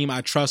which team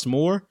I trust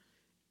more,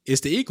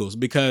 it's the Eagles,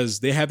 because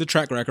they have the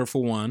track record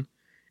for one,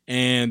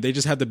 and they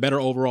just have the better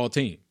overall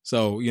team.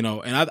 So,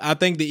 and I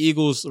think the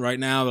Eagles right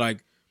now,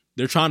 like,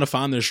 they're trying to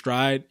find their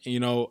stride,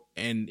 and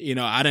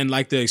I didn't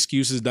like the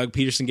excuses Doug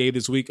Peterson gave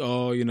this week.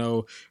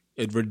 Oh,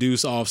 it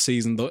reduced off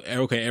season.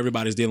 Okay,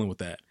 everybody's dealing with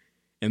that.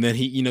 And then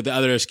he, the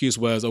other excuse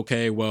was,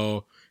 okay,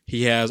 well,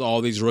 he has all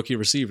these rookie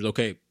receivers.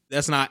 Okay,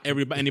 that's not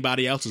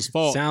anybody else's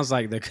fault. Sounds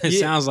like the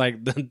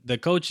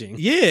coaching.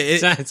 Yeah,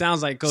 it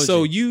sounds like coaching.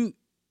 So you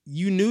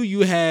knew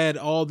you had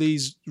all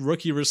these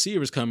rookie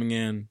receivers coming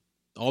in,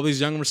 all these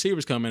young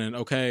receivers coming in.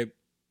 Okay,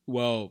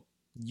 well,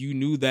 you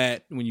knew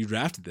that when you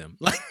drafted them.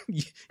 Like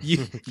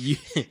you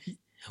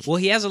Well,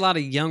 he has a lot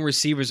of young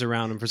receivers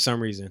around him for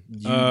some reason.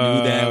 You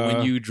knew that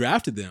when you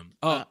drafted them.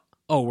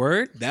 Oh,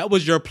 word? That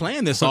was your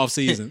plan this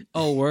offseason.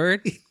 Oh,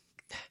 word?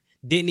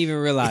 Didn't even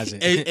realize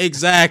it.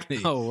 Exactly.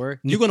 Oh, word.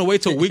 You're going to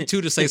wait till week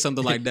 2 to say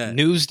something like that.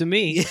 News to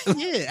me.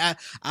 Yeah.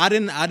 I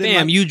didn't.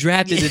 Fam, you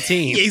drafted the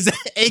team.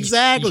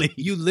 Exactly.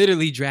 You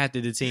literally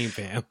drafted the team,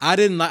 fam. I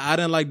didn't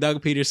like Doug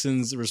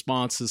Peterson's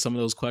response to some of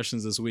those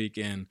questions this week,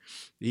 and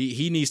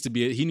he needs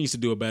to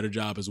do a better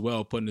job as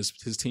well, putting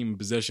his team in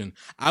position.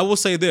 I will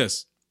say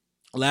this.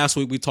 Last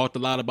week we talked a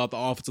lot about the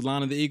offensive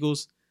line of the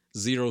Eagles.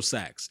 0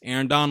 sacks.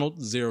 Aaron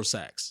Donald, 0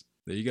 sacks.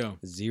 There you go.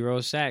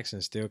 0 sacks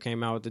and still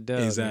came out with the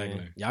dub. Exactly.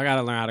 Man. Y'all got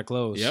to learn how to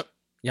close. Yep.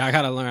 Y'all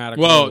got to learn how to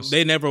close. close.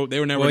 They were never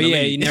in the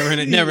league. You never in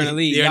the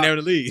league. They were never in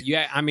the league.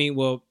 Yeah, I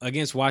mean,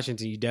 against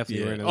Washington, you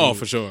definitely were in the league. Oh,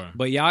 for sure.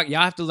 But y'all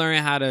have to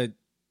learn how to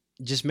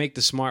just make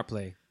the smart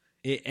play.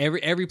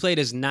 Every play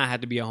does not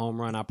have to be a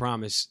home run. I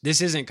promise.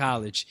 This isn't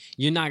college.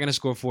 You're not gonna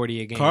score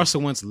 40 a game.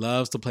 Carson Wentz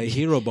loves to play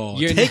hero ball.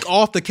 You're Take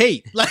off the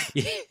cape. Like,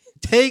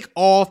 take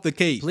off the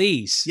cape.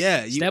 Please.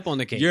 Yeah, Step on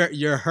the cape.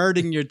 You're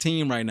hurting your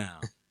team right now.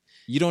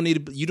 You don't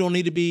need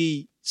to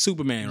be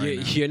Superman right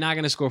now. You're not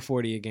gonna score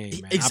 40 a game,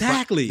 man.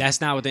 Exactly.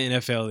 That's not what the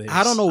NFL is.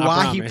 I don't know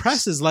why he promise.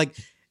 presses. Like,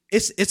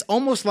 it's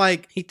almost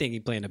like He think he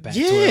playing the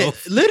Pac-12. yeah,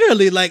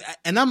 literally. Like,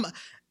 and I'm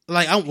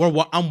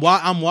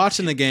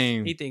watching the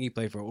game. He think he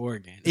played for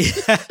Oregon.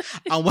 Yeah,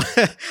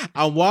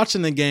 I'm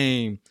watching the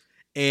game,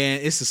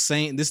 and it's the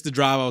same. This is the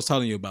drive I was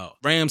telling you about.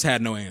 Rams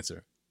had no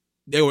answer.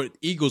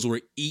 Eagles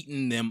were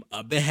eating them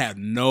up. They had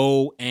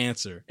no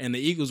answer, and the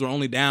Eagles were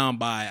only down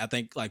by, I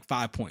think, like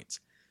 5 points.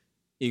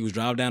 Eagles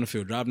drive down the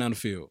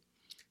field.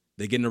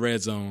 They get in the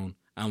red zone.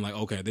 I'm like,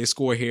 okay, they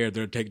score here.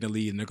 They're taking the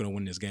lead, and they're going to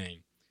win this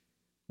game.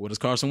 What does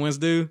Carson Wentz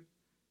do?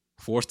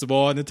 Force the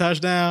ball in the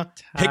touchdown.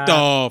 Picked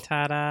off.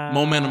 Ta-da.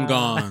 Momentum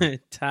gone.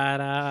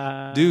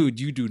 Ta-da. Dude,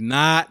 you do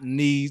not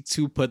need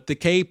to put the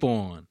cape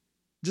on.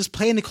 Just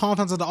play in the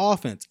confidence of the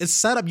offense. It's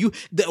set up.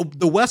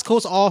 The West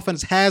Coast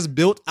offense has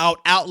built out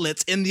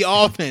outlets in the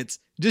offense.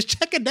 Just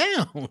check it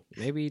down.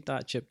 Maybe he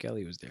thought Chip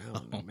Kelly was there. I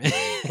don't know,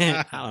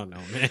 man. I don't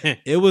know, man.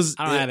 It was.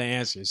 I don't have the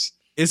answers.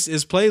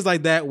 It's plays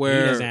like that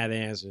where He doesn't have the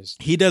answers.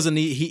 he doesn't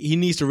need. He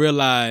needs to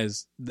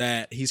realize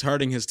that he's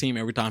hurting his team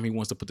every time he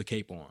wants to put the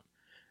cape on.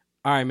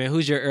 All right, man.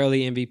 Who's your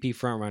early MVP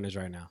front runners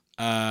right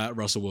now?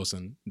 Russell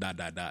Wilson. ...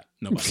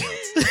 Nobody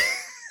else.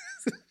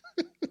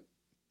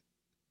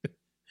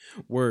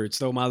 Word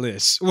stole my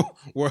list.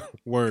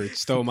 Word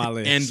stole my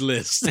list. End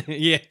list.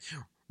 Yeah.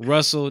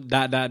 Russell ...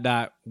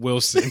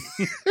 Wilson.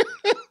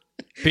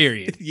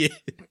 Period. Yeah,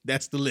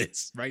 that's the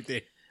list right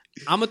there.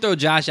 I'm gonna throw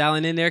Josh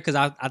Allen in there because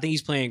I think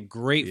he's playing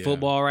great Yeah.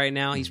 football right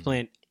now. He's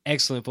playing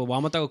excellent football.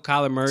 I'm gonna throw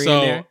Kyler Murray in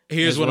So there.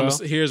 here's as what well.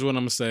 here's what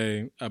I'm gonna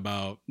say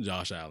about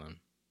Josh Allen.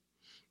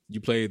 You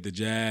played the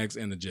Jags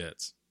and the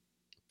Jets.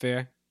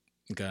 Fair.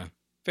 Okay.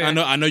 Fair.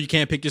 I know you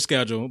can't pick your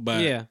schedule,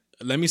 but Yeah.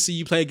 let me see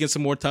you play against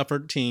some more tougher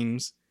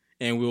teams,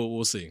 and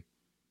we'll see.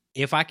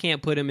 If I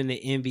can't put him in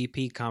the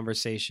MVP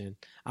conversation,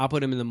 I'll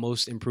put him in the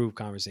most improved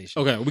conversation.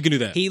 Okay, we can do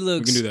that. He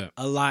looks we can do that.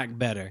 a lot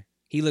better.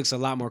 He looks a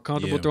lot more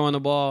comfortable Yeah. throwing the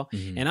ball.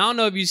 Mhm. And I don't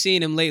know if you've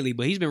seen him lately,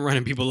 but he's been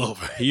running people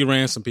over. He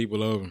ran some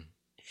people over.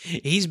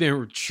 He's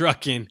been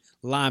trucking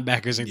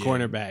linebackers and Yeah,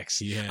 cornerbacks.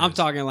 he has. I'm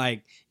talking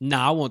like,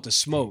 nah, I want the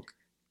smoke.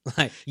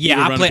 Like, He yeah,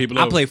 was I running play. people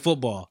I over. play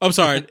football. I'm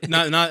sorry,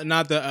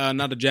 not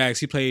the Jags.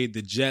 He played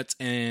the Jets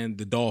and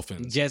the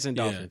Dolphins. Jets and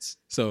Yeah. Dolphins.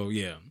 So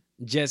yeah,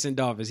 Jets and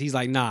Dolphins. He's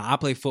like, nah, I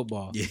play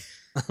football. Yeah.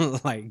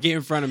 Like, get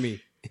in front of me.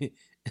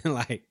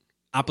 Like,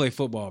 I play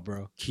football,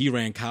 bro. he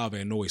ran Kyle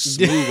Van Noy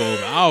smooth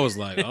over. I was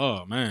like,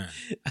 oh man,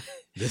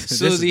 this is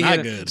Susie not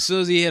hit good. him.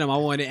 Susie hit him. I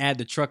wanted to add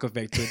the truck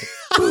effect to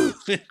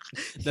it.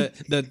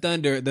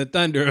 the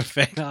thunder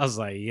effect. I was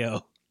like,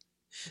 yo,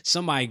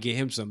 somebody get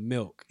him some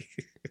milk.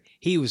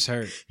 He was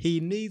hurt. He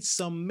needs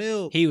some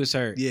milk. He was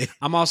hurt. Yeah,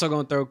 I'm also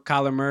going to throw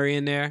Kyler Murray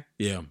in there.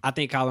 yeah. I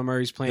think Kyler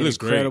Murray's He playing looks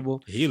incredible.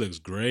 great. He looks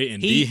great,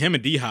 and He- him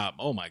and D Hop.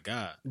 Oh my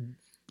god.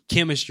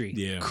 Chemistry.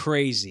 Yeah.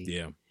 Crazy.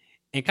 Yeah.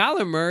 And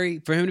Kyler Murray,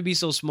 for him to be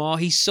so small,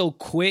 he's so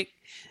quick.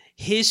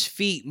 His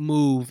feet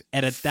move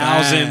at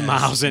 1,000 Fast.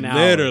 miles an hour.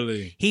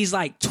 Literally. He's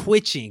like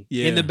twitching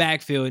Yeah. in the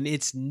backfield, and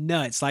it's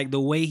nuts. Like the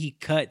way he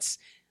cuts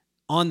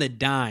on the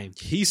dime.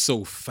 He's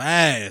so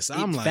fast.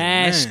 I'm like,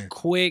 fast, man.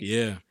 quick.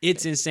 Yeah.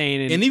 It's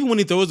insane. And even when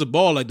he throws the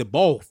ball, like the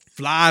ball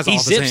flies He off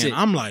his zips hand. it.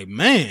 I'm like,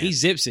 man. he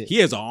zips it. He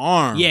has an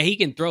arm. Yeah, he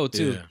can throw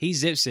too. Yeah. He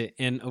zips it.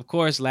 And of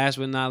course, last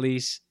but not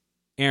least,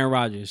 Aaron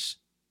Rodgers.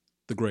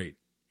 The great.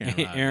 Aaron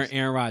Rodgers.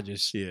 Aaron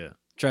Rodgers. Yeah.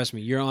 Trust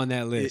me, you're on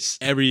that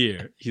list. Every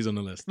year he's on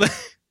the list.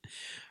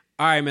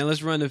 All right, man,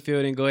 let's run the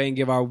field and go ahead and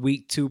give our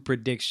week 2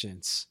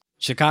 predictions.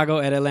 Chicago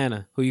at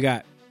Atlanta. Who you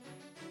got?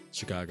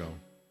 Chicago.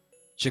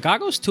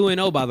 Chicago's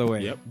 2-0, by the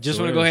way. Yep, Just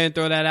sure want to go is. ahead and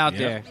throw that out Yep.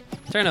 there.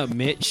 Turn up,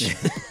 Mitch.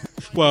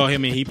 Well, I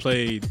mean, he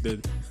played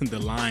the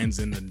Lions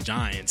and the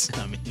Giants.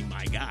 I mean,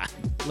 my God.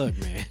 Look,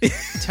 man.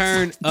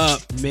 Turn up,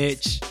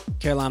 Mitch.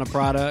 Carolina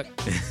product.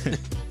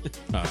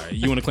 All right.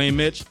 You want to claim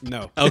Mitch?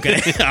 No. Okay.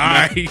 All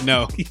right.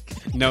 No.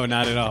 No,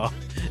 not at all.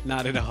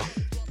 Not at all.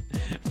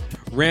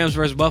 Rams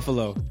versus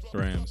Buffalo.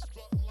 Rams.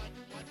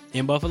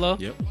 In Buffalo?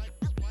 Yep.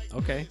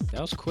 Okay. That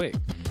was quick.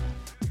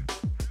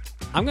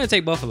 I'm going to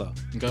take Buffalo.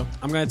 Okay.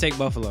 I'm going to take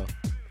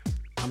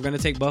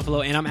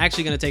Buffalo. And I'm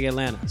actually going to take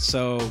Atlanta.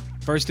 So,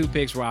 first 2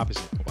 picks were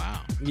opposite.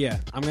 Wow. Yeah,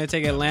 I'm going to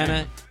take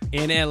Atlanta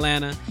in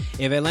Atlanta.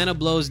 If Atlanta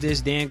blows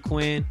this, Dan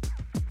Quinn,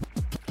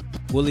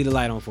 we'll leave the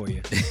light on for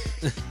you.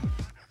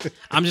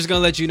 I'm just going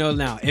to let you know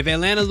now. If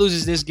Atlanta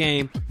loses this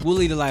game, we'll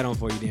leave the light on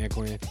for you, Dan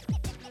Quinn.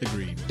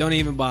 Agreed. Don't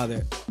even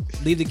bother.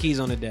 Leave the keys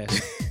on the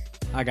desk.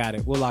 I got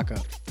it. We'll lock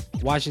up.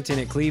 Washington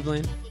at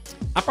Cleveland.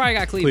 I probably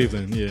got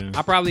Cleveland. Yeah.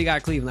 I probably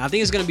got Cleveland. I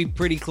think it's going to be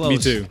pretty close. Me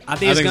too. I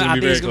think it's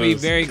going to be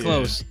very Yeah.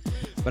 close.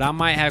 But I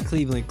might have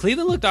Cleveland.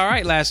 Cleveland looked all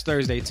right last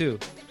Thursday, too.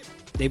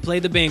 They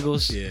played the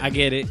Bengals. Yeah. I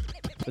get it.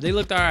 But they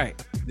looked all right.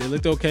 They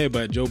looked okay,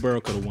 but Joe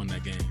Burrow could have won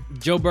that game.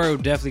 Joe Burrow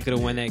definitely could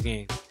have won that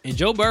game. And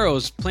Joe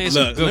Burrow's playing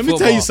some Look, good let me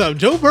football. tell you something.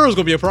 Joe Burrow's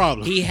gonna be a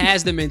problem. He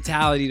has the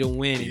mentality to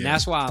win, and Yeah.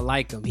 that's why I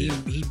like him. He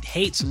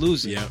hates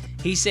losing. Yeah.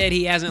 He said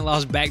he hasn't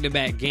lost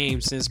back-to-back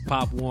games since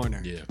Pop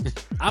Warner. Yeah,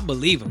 I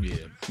believe him. yeah,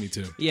 me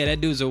too. Yeah,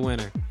 that dude's a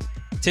winner.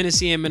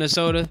 Tennessee and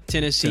Minnesota.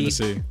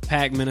 Tennessee.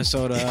 Pack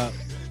Minnesota up.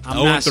 I'm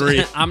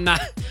 0-3.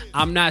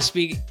 I'm not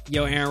speaking.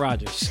 Yo, Aaron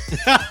Rodgers.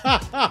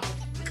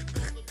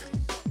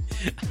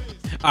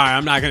 All right,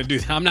 I'm not gonna do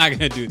that. I'm not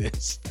gonna do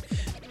this.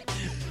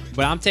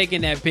 But I'm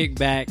taking that pick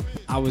back.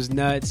 I was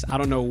nuts. I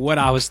don't know what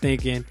I was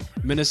thinking.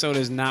 Minnesota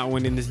is not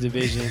winning this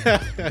division.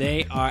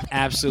 They are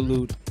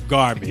absolute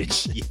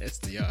garbage. Yes,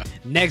 they are.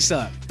 Next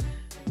up,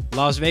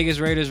 Las Vegas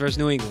Raiders versus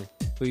New England.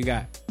 Who you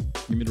got?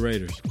 Give me the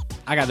Raiders.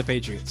 I got the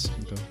Patriots.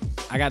 Okay.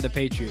 I got the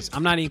Patriots.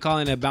 I'm not even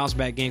calling it a bounce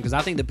back game because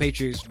I think the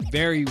Patriots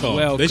very Oh,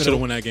 well they coulda- should have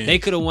won that game. They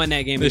could have won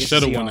that game. They against the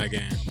should have won Seahawks.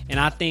 that game. And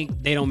I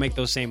think they don't make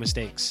those same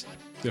mistakes.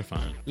 They're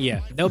fine. Yeah,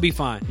 they'll be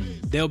fine.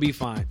 They'll be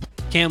fine.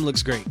 Cam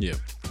looks great. Yeah.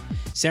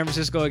 San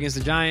Francisco against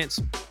the Giants.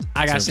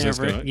 I got San San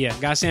Francisco, Fran. right? Yeah,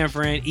 got San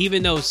Fran.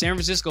 Even though San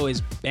Francisco is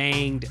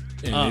banged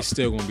And up. they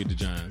still gonna beat the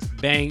Giants.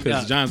 Banged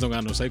Because up. the Giants don't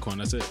got no Saquon.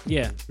 That's it.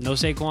 Yeah, no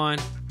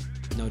Saquon,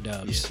 no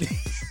Dubs.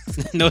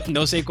 no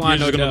Saquon, You're no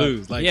just gonna Dubs.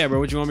 lose, like- yeah, bro.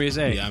 What you want me to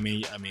say? Yeah, I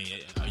mean,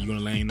 are you gonna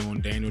land on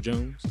Daniel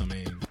Jones? I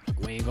mean,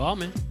 Wayne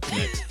Gallman.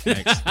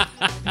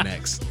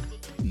 next.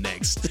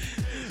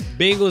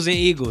 Bengals and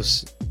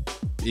Eagles.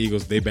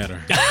 Eagles, they better.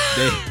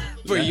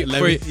 For you,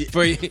 Let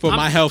me- for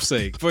my health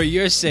sake. for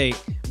your sake,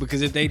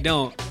 because if they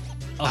don't,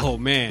 oh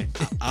man,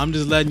 I'm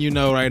just letting you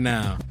know right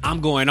now.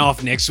 I'm going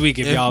off next week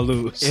if y'all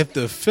lose. If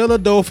the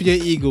Philadelphia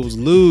Eagles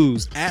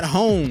lose at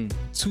home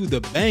to the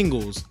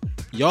Bengals,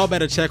 y'all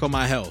better check on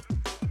my health.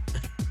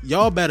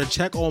 Y'all better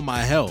check on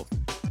my health.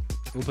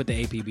 We'll put the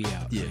APB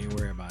out. Yeah. Don't even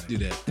worry about it. Do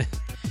that.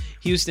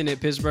 Houston at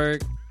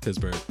Pittsburgh.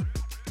 Pittsburgh.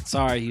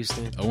 Sorry,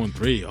 Houston.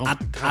 0-3. Oh,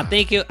 I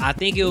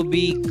think it'll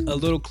be a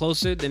little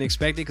closer than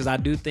expected because I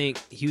do think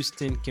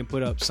Houston can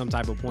put up some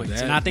type of points,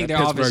 That- and I think that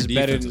their offense is Pittsburgh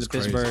better defense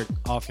than the is crazy. Pittsburgh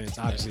offense.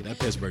 Obviously, that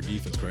Pittsburgh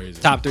defense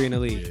crazy. top 3 in the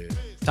league. Yeah.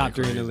 Top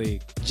They're 3 in the crazy.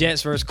 league.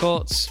 Jets versus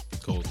Colts.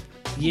 Cool.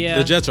 Yeah,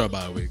 The Jets are a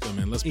bye week. I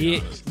mean, let's be yeah,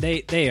 honest.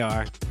 they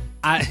are.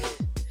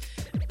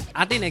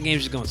 I think that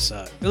game's just gonna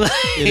suck.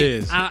 It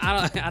is.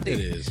 I think It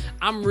is.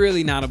 I'm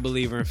really not a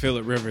believer in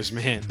Phillip Rivers,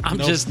 man. I'm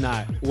Nope. just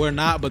not. We're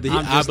not, but I'm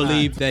I just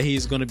believe that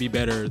he's going to be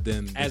better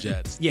than the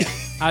Jets. Yeah,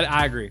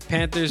 I agree.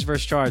 Panthers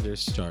versus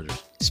Chargers.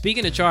 Chargers.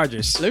 Speaking of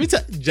Chargers, Let me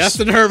tell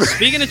Justin Herbert.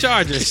 speaking of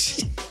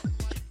Chargers,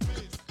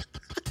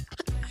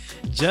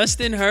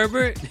 Justin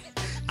Herbert,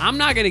 I'm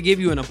not going to give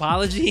you an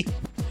apology,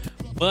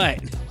 but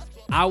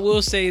I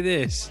will say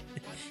this.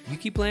 You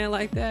keep playing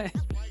like that,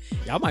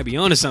 y'all might be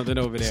onto something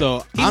over there.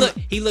 So,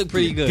 he looked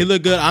pretty good. He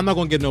looked good. I'm not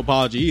going to get no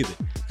apology either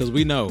because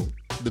we know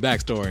the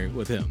backstory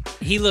with him.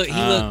 He looked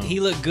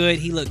good.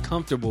 He looked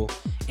comfortable,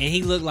 and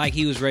he looked like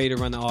he was ready to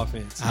run the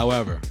offense.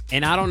 However,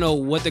 And I don't know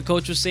what the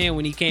coach was saying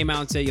when he came out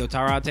and said, "Yo,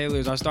 Tyrod Taylor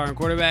is our starting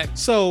quarterback."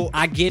 so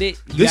I get it.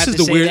 You This have is to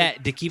the say weird-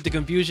 that to keep the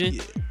confusion,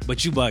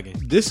 but you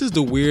bugging. this is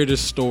the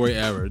weirdest story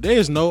ever.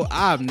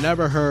 I've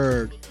never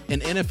heard in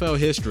NFL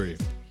history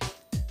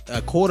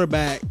a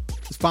quarterback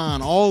is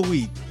fine all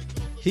week.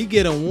 He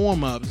get in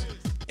warm-ups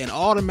and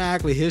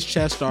automatically his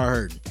chest start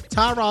hurting.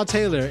 Tyrod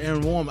Taylor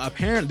in warm-up.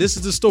 Apparently, this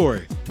is the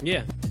story.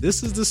 Yeah.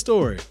 This is the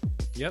story.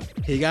 Yep.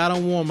 He got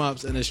on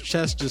warm-ups and his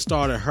chest just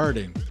started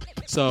hurting.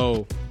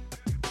 So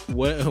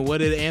what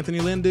did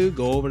Anthony Lynn do?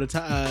 Go over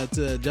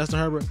to Justin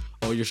Herbert.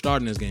 Oh, you're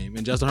starting this game.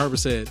 And Justin Herbert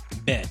said,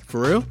 Bet. for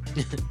real?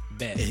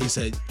 Bet. And he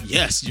said,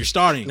 yes, you're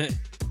starting.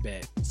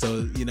 Bet.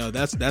 So,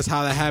 that's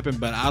how that happened.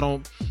 But I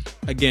don't,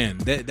 again,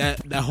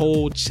 that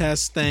whole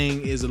chest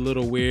thing is a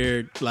little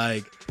weird.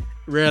 Like,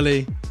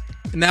 really?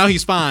 Now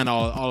he's fine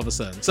all of a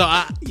sudden. So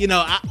I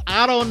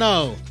don't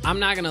know. I'm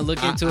not gonna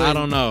look into it. I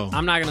don't know.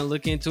 I'm not gonna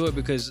look into it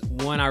because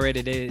one, I read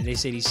it. They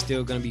said he's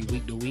still gonna be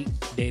week to week,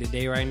 day to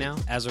day right now.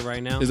 As of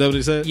right now, Is that what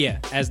he said? yeah.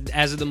 As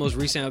of the most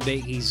recent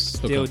update, he's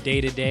still Okay.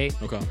 day to day.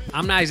 Okay.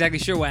 I'm not exactly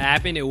sure what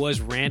happened. It was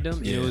random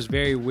and Yeah. it was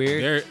very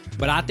weird. Very-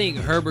 But I think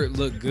Herbert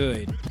looked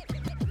good.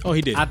 Oh,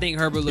 he did. I think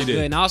Herbert looked did.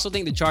 good, and I also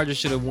think the Chargers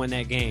should have won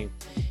that game.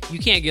 You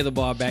can't give the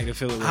ball back to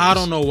Phillip Rivers. I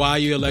don't know why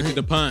you elected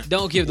to punt.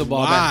 Don't give the ball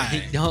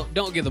Why? back.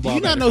 Don't give the Do ball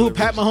you back. not to know who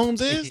Phillip Pat Rivers.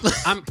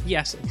 Mahomes is?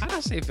 Yes. How did I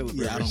say Phillip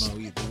Rivers? Yeah, I don't know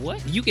either.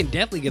 What? You can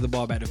definitely give the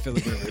ball back to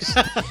Phillip Rivers.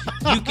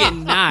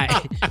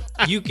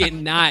 You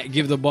cannot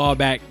give the ball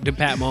back to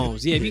Pat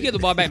Mahomes. Yeah, if you give the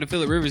ball back to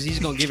Phillip Rivers, he's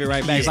gonna give it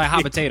right back. It's like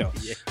hot potato.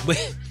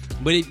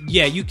 But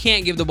you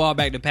can't give the ball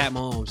back to Pat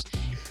Mahomes.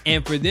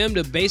 And for them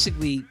to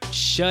basically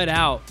shut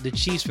out the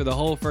Chiefs for the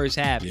whole first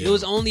half, Yeah. it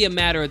was only a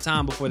matter of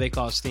time before they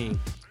called Sting.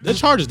 The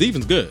Chargers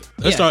defense good.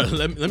 Yeah.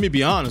 Let me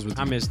be honest with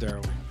you. I miss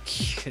Derwin.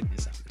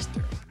 Goodness, I miss Derwin,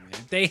 man.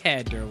 If they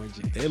had Derwin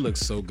James. They look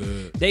so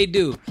good. They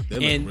do. They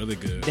look and really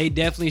good. They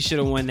definitely should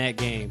have won that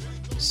game.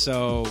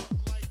 So,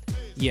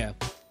 yeah.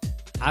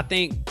 I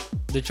think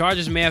the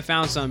Chargers may have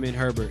found something in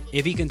Herbert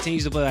if he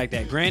continues to play like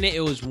that. Granted,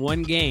 it was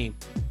one game,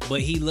 but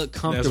he looked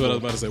That's comfortable. what I was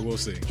about to say. We'll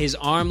see. His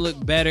arm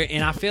looked better,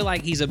 and I feel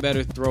like he's a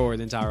better thrower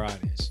than Tyrod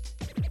is.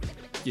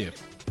 Yeah.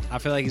 I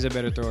feel like he's a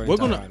better thrower. We're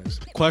than gonna Rodgers.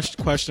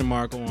 question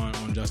mark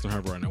on Justin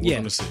Herbert right now. We're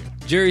gonna see.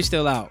 Jury's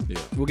still out. Yeah.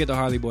 We'll get the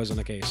Harley boys on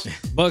the case.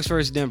 Bucks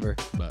versus Denver.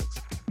 Bucks,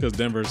 because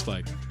Denver's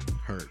like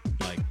hurt.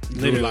 Like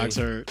Literally. Drew Lock's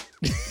hurt.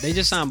 They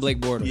just signed Blake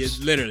Bortles. Yeah,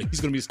 literally,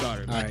 he's gonna be a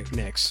starter. All right,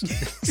 next.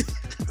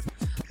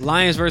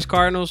 Lions versus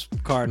Cardinals.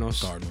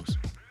 Cardinals.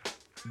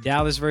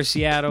 Dallas versus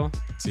Seattle.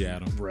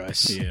 Seattle.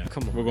 Russ. Yeah,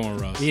 Come on. We're going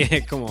Russ.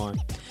 Yeah, come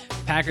on.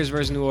 Packers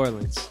versus New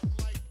Orleans.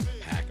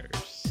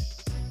 Packers.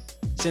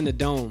 It's in the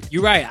dome.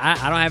 You're right.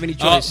 I don't have any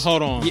choice.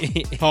 Hold on.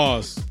 Yeah.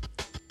 Pause.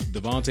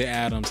 Devontae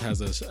Adams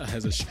has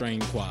a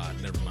strained quad.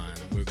 Never mind.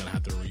 We're gonna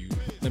have to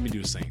let me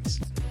do the Saints,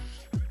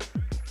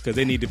 because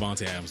they need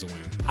Devontae Adams to win.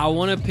 I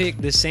want to pick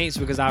the Saints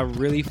because I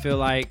really feel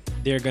like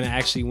they're going to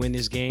actually win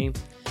this game.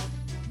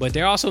 But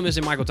they're also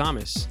missing Michael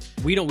Thomas.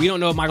 We don't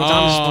know if Michael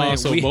Thomas is playing.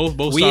 So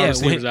both star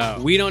receivers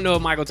out. We don't know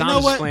if Michael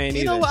Thomas is playing either.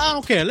 You know what? I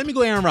don't care. Let me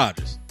go Aaron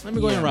Rodgers.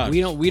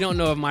 We don't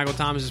know if Michael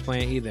Thomas is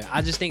playing either.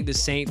 I just think the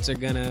Saints are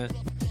going to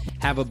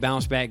have a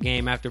bounce back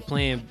game after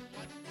playing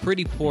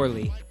pretty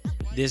poorly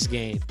this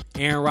game.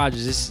 Aaron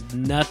Rodgers, this is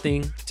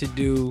nothing to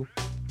do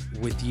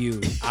with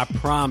you. I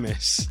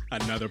promise.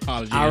 Another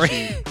apology.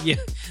 Yeah,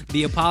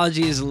 the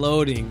apology is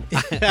loading.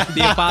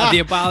 the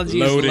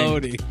apology is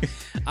loading.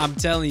 I'm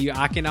telling you,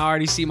 I can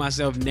already see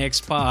myself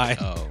next pod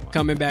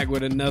coming back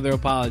with another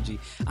apology.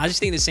 I just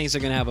think the Saints are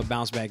going to have a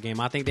bounce back game.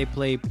 I think they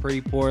played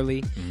pretty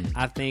poorly.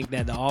 I think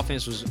that the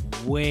offense was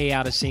way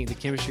out of sync. The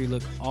chemistry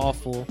looked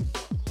awful.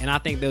 And I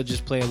think they'll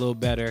just play a little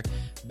better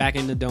back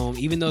in the dome.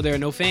 Even though there are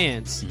no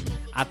fans,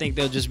 I think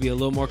they'll just be a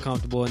little more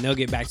comfortable and they'll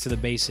get back to the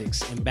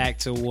basics and back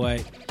to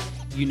what,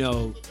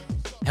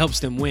 helps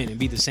them win and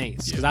beat the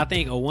Saints. Because I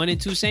think a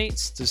 1-2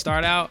 Saints to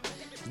start out,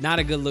 not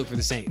a good look for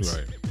the Saints.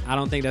 Right. I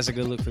don't think that's a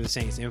good look for the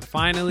Saints. And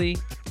finally,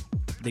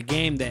 the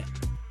game that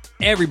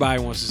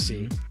everybody wants to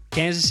see,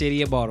 Kansas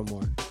City at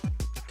Baltimore.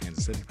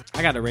 Kansas City.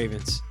 I got the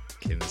Ravens.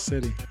 Kansas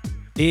City.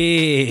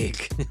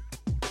 Big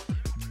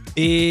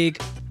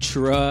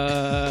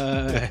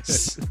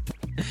trust.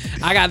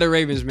 I got the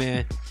Ravens,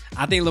 man.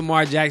 I think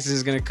Lamar Jackson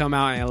is going to come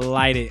out and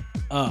light it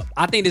up.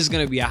 I think this is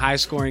going to be a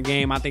high-scoring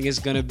game. I think it's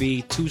going to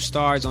be two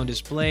stars on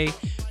display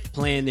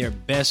playing their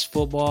best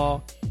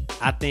football.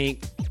 I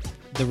think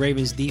the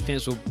Ravens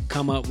defense will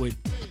come up with,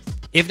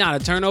 if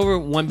not a turnover,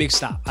 one big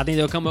stop. I think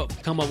they'll come up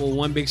with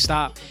one big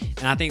stop,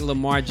 and I think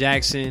Lamar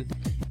Jackson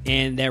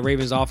and that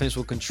Ravens offense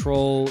will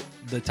control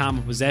the time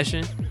of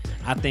possession.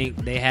 I think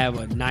they have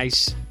a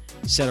nice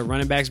set of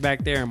running backs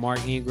back there, and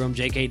Mark Ingram,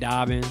 J.K.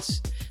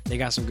 Dobbins. They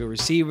got some good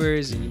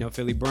receivers, and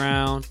Philly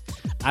Brown.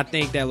 I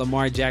think that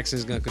Lamar Jackson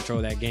is going to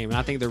control that game, and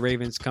I think the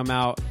Ravens come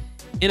out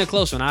in a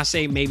close one. I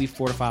say maybe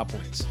 4 to 5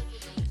 points.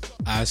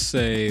 I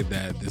say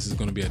that this is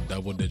going to be a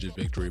double-digit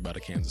victory by the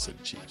Kansas City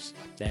Chiefs.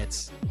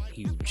 That's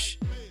huge.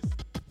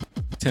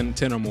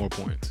 10 or more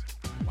points.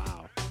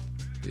 Wow.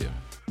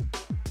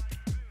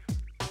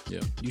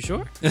 Yeah. You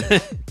sure?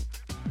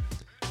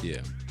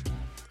 Yeah.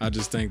 I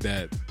just think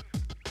that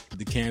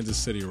the Kansas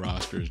City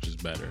roster is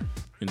just better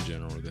in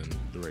general than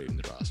the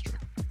Ravens roster.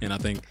 And I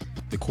think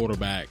the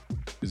quarterback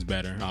is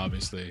better,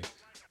 obviously.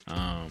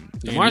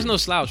 Lamar's no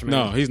slouch, man.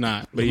 No, he's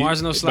not. But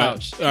Lamar's no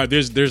slouch.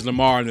 There's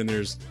Lamar and then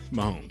there's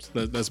Mahomes.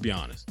 Let's be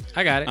honest.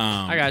 I got it.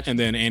 I got you. And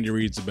then Andy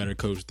Reid's a better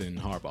coach than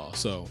Harbaugh.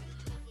 So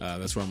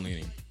that's where I'm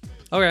leaning.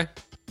 Okay.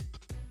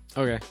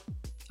 I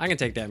can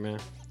take that, man.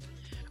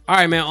 All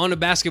right, man, on the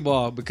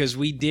basketball, because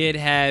we did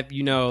have,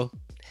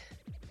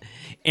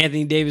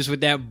 Anthony Davis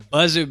with that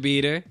buzzer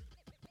beater.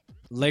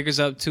 Lakers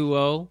up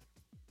 2-0.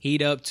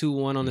 Heat up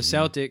 2-1 on the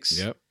Celtics.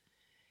 Yep.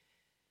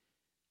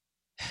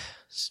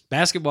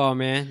 Basketball,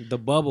 man. The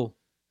bubble.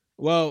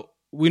 Well,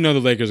 we know the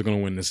Lakers are going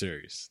to win the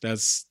series.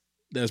 That's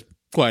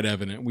quite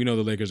evident. We know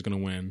the Lakers are going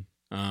to win.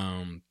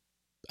 The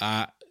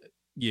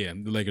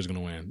Lakers are going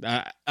to win.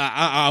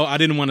 I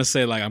didn't want to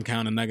say like I'm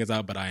counting Nuggets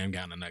out, but I am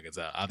counting Nuggets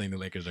out. I think the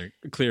Lakers are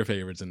clear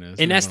favorites in this.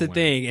 And that's the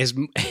thing.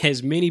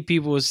 As many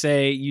people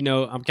say,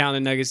 I'm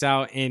counting Nuggets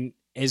out, and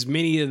as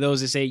many of those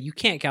that say you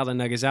can't count the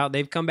Nuggets out,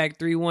 they've come back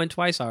 3-1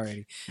 twice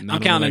already. I'm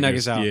counting the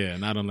Nuggets out. Yeah,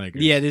 not on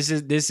Lakers. Yeah, this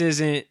is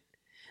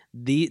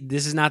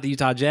not the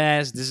Utah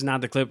Jazz. This is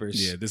not the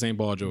Clippers. Yeah, this ain't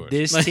Paul George.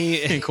 This team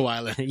ain't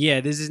Kawhi Leonard. Yeah,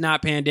 this is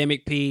not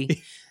Pandemic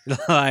P.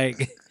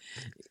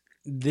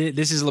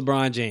 This is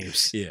LeBron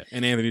James. Yeah,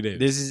 and Anthony Davis.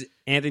 This is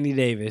Anthony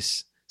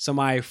Davis.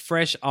 Somebody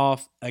fresh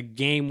off a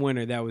game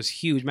winner that was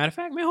huge. Matter of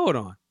fact, man, hold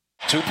on.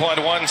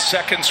 2.1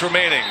 seconds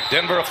remaining.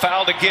 Denver a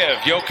foul to give.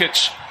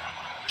 Jokic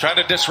trying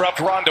to disrupt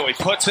Rondo. He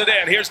puts it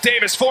in. Here's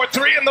Davis,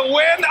 4-3 in the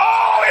win.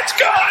 Oh, it's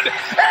good!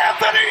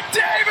 Anthony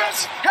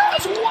Davis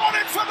has won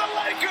it for the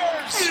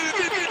Lakers!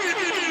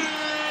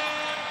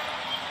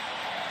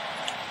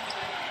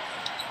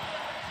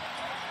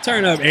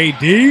 Turn up,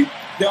 AD.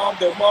 Dom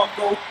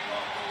DeMarco.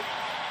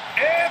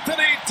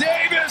 Anthony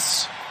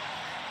Davis!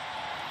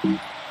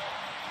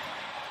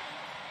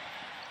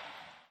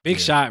 Big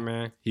shot,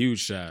 man. Huge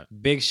shot.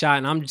 Big shot.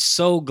 And I'm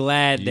so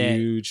glad that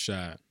Huge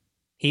shot.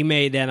 he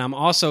made that. I'm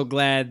also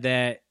glad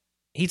that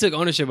He took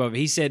ownership of it.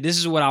 He said, this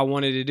is what I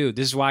wanted to do.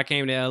 This is why I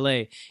came to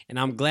LA. And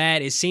I'm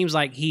glad it seems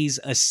like he's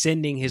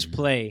ascending his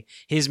play,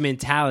 his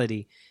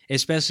mentality,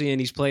 especially in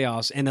these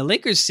playoffs. And the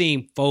Lakers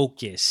seem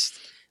focused.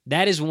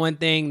 That is one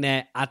thing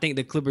that I think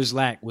the Clippers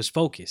lack was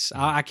focus.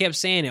 I kept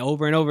saying it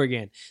over and over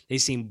again. They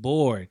seem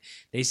bored.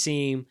 They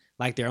seem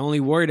like they're only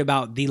worried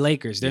about the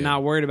Lakers. They're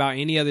not worried about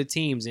any other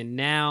teams. And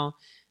now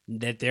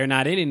that they're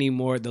not in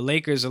anymore, the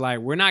Lakers are like,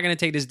 we're not going to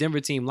take this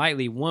Denver team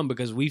lightly, one,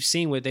 because we've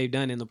seen what they've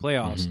done in the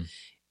playoffs.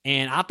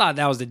 And I thought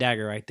that was the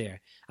dagger right there.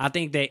 I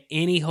think that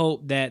any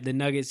hope that the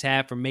Nuggets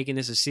had for making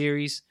this a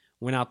series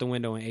went out the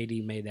window when AD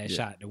made that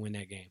shot to win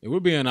that game. If we're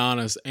being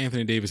honest,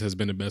 Anthony Davis has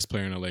been the best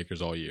player in the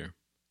Lakers all year.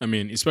 I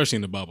mean, especially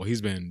in the bubble.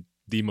 He's been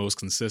the most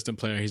consistent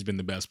player. He's been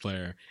the best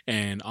player.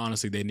 And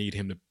honestly, they need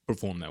him to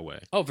perform that way.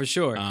 Oh, for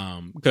sure.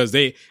 Because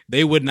they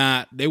would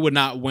not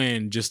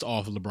win just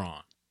off of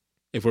LeBron.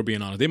 If we're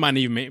being honest, they might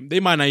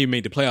not even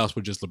make the playoffs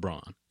with just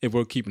LeBron. If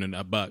we're keeping it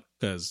a buck,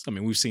 because I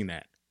mean we've seen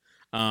that.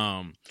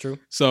 True.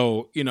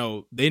 So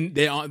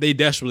they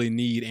desperately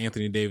need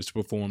Anthony Davis to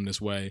perform this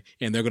way,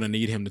 and they're going to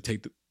need him to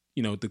take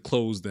to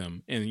close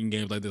them in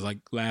games like this, like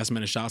last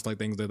minute shots, like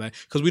things like that.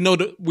 Because we know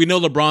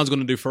LeBron's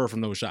going to defer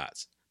from those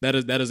shots. That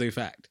is a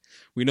fact.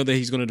 We know that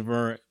he's going to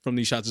defer from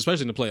these shots,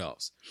 especially in the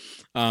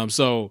playoffs.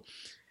 So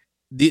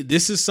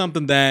this is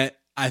something that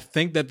I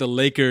think that the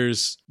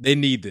Lakers, they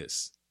need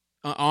this.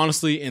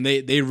 Honestly, and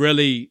they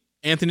really,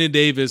 Anthony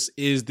Davis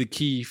is the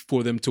key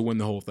for them to win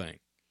the whole thing.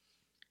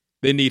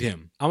 They need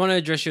him. I want to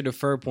address your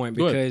defer point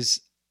because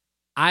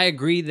I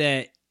agree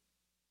that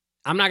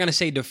I'm not going to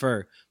say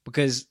defer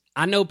because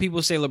I know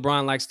people say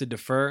LeBron likes to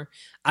defer.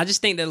 I just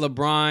think that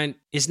LeBron,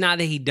 it's not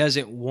that he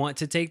doesn't want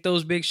to take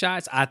those big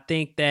shots. I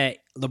think that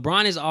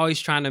LeBron is always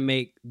trying to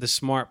make the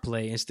smart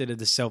play instead of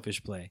the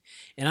selfish play.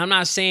 And I'm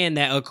not saying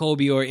that a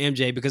Kobe or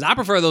MJ because I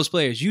prefer those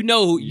players. You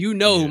know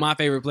who my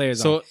favorite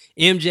players are.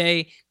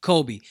 MJ,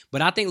 Kobe.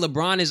 But I think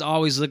LeBron is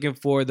always looking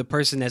for the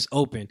person that's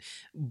open.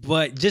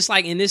 But just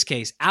like in this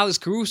case, Alex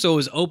Caruso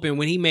is open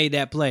when he made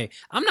that play.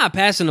 I'm not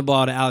passing the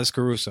ball to Alex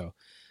Caruso.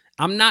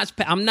 I'm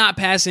not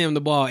passing him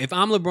the ball. If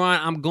I'm LeBron,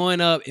 I'm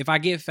going up. If I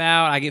get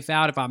fouled, I get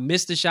fouled. If I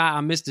miss the shot,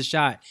 I miss the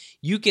shot.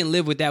 You can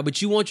live with that,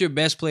 but you want your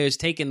best players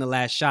taking the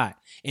last shot.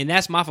 And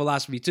that's my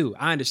philosophy too.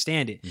 I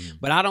understand it.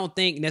 But I don't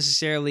think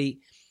necessarily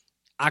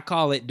I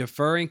call it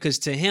deferring because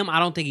to him, I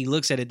don't think he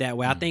looks at it that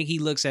way. I think he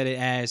looks at it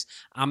as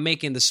I'm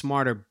making the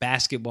smarter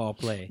basketball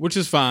play. Which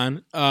is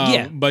fine.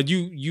 But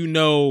you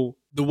know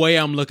the way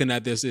I'm looking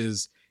at this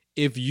is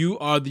if you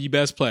are the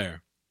best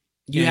player.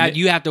 You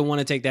have to want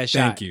to take that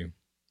shot.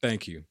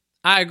 Thank you.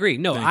 I agree.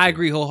 No, I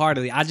agree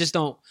wholeheartedly. I just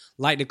don't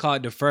like to call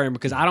it deferring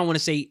because I don't want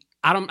to say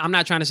I'm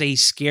not trying to say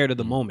he's scared of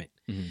the moment.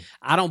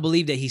 I don't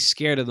believe that he's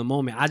scared of the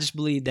moment. I just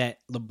believe that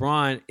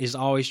LeBron is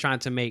always trying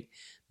to make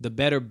the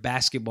better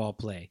basketball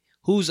play.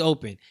 Who's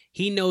open?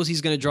 He knows he's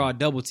going to draw a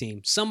double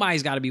team.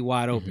 Somebody's got to be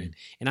wide open.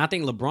 And I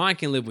think LeBron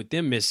can live with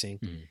them missing.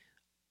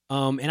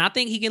 And I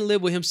think he can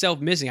live with himself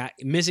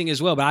missing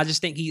as well. But I just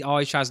think he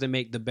always tries to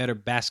make the better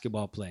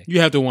basketball play. You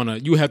have to want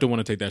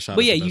to take that shot.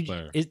 But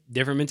it's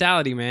different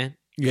mentality, man.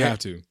 You have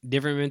to.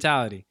 Different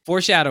mentality.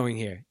 Foreshadowing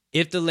here.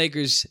 If the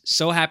Lakers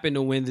so happen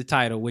to win the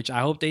title, which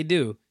I hope they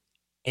do,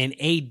 and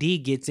AD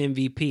gets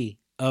MVP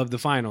of the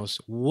finals,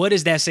 what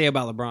does that say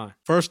about LeBron?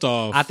 First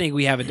off, I think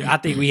we have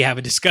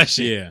a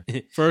discussion.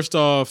 Yeah. First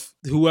off,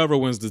 whoever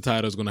wins the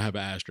title is going to have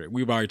an asterisk.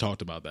 We've already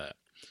talked about that.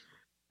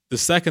 The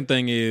second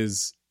thing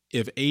is,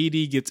 if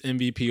AD gets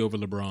MVP over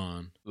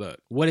LeBron, look.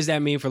 What does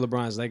that mean for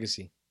LeBron's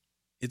legacy?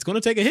 It's going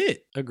to take a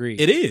hit. Agreed.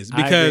 It is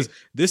because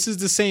this is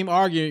the same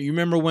argument. You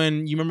remember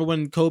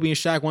when Kobe and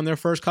Shaq won their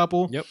first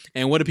couple? Yep.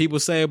 And what did people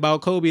say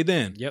about Kobe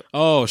then? Yep.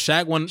 Oh,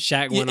 Shaq won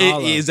all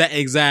of them.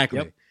 Exactly.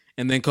 Yep.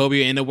 And then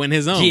Kobe ended up winning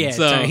his own. Yeah,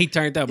 so he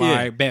turned up. Yeah. All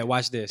right, bet.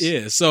 Watch this.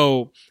 Yeah.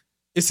 So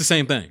it's the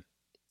same thing.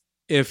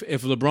 If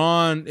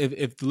LeBron,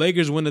 if the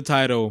Lakers win the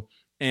title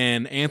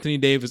and Anthony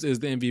Davis is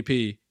the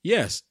MVP,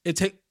 yes, it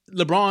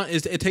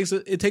takes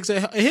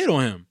a hit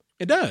on him.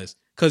 It does.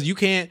 Because you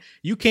can't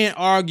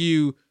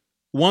argue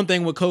one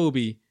thing with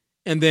Kobe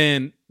and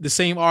then the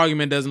same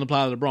argument doesn't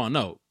apply to LeBron.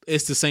 No,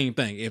 it's the same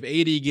thing. If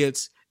AD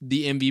gets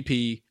the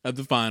MVP of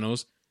the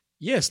finals,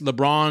 yes,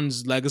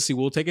 LeBron's legacy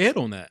will take a hit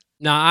on that.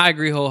 No, I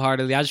agree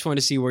wholeheartedly. I just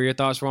wanted to see where your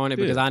thoughts were on it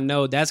because I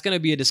know that's going to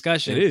be a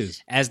discussion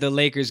as the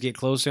Lakers get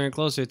closer and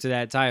closer to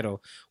that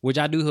title, which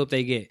I do hope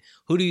they get.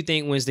 Who do you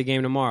think wins the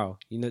game tomorrow?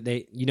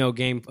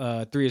 Game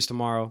 3 is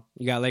tomorrow.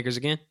 You got Lakers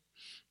again?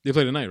 They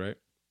play tonight, right?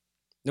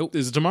 Nope.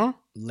 Is it tomorrow?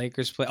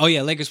 Lakers play. Oh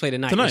yeah, Lakers play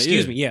tonight.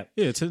 Excuse me. Yeah.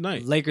 Yeah,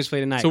 tonight. Lakers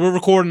play tonight. So we're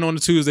recording on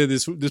the Tuesday.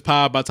 This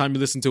pod, by the time you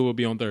listen to it, will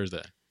be on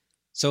Thursday.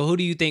 So who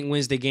do you think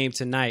wins the game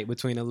tonight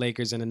between the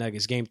Lakers and the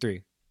Nuggets? Game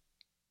 3.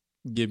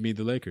 Give me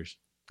the Lakers.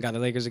 Got the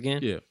Lakers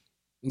again? Yeah.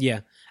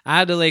 Yeah. I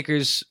have the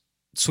Lakers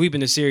sweeping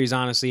the series,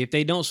 honestly. If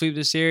they don't sweep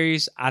the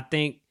series, I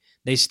think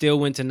they still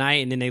win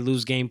tonight and then they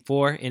lose game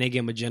 4 and they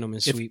give them a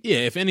gentleman's sweep.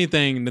 If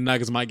anything, the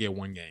Nuggets might get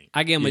one game.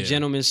 I give them a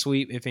gentleman's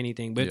sweep, if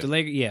anything. But if the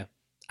Lakers,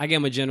 I give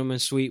them a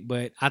gentleman's sweep,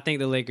 but I think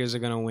the Lakers are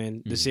going to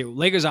win the series.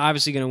 Lakers are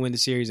obviously going to win the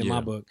series in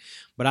my book.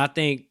 But I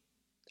think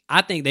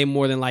I think they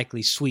more than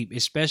likely sweep,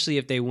 especially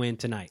if they win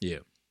tonight. Yeah,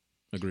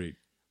 agreed.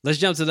 Let's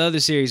jump to the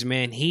other series,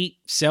 man. Heat,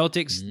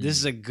 Celtics. This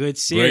is a good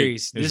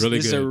series. It's really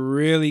this is a good.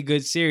 really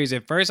good series.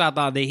 At first, I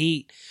thought the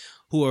Heat,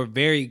 who are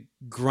very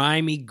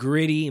grimy,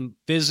 gritty, and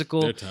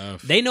physical, They're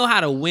tough. they know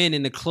how to win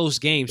in the close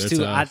games, They're too.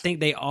 tough. I think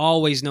they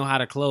always know how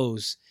to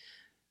close.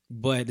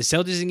 But the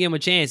Celtics didn't give them a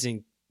chance,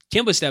 and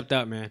Kemba stepped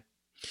up, man.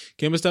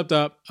 Kemba stepped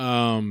up.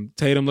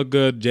 Tatum looked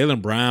good.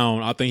 Jaylen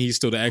Brown, I think he's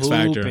still the X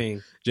factor.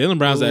 Hooping. Jaylen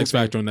Brown's the Hooping. X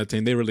factor on that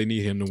team. They really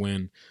need him to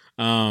win.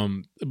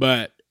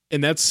 But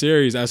in that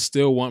series, I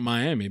still want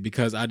Miami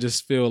because I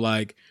just feel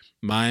like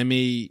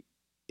Miami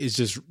is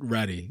just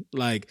ready.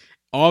 Like,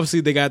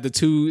 obviously, they got the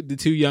two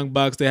young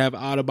bucks. They have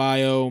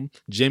Adebayo.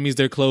 Jimmy's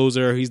their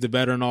closer. He's the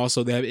veteran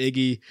also. They have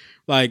Iggy.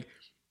 Like,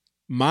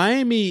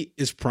 Miami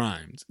is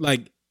primed.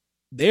 Like,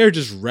 they're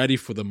just ready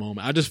for the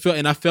moment. I just feel,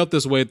 and I felt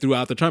this way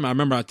throughout the tournament. I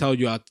remember I told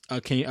you I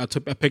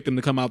picked them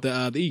to come out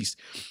the East.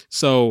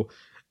 So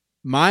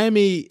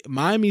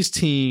Miami's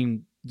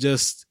team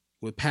just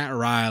with Pat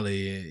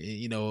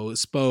Riley,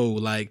 Spo,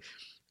 like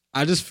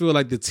I just feel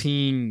like the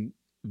team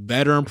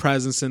veteran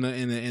presence in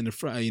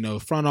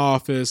the front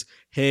office,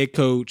 head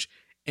coach,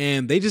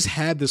 and they just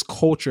had this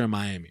culture in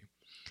Miami.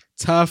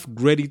 Tough,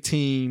 gritty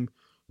team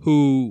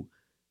who.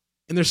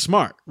 And they're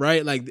smart,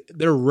 right? Like,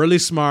 they're really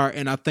smart.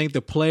 And I think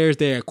the players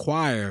they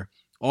acquire,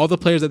 all the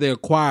players that they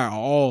acquire are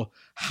all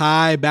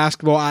high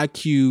basketball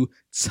IQ,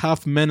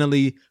 tough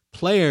mentally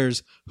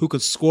players who can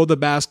score the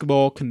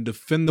basketball, can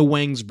defend the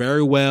wings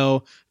very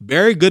well.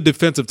 Very good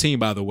defensive team,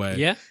 by the way.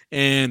 Yeah.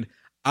 And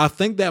I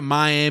think that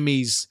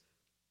Miami's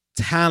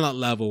talent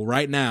level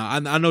right now,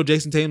 I know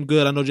Jason Tatum's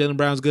good. I know Jaylen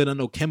Brown's good. I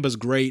know Kemba's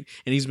great.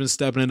 And he's been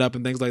stepping it up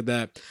and things like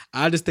that.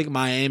 I just think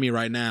Miami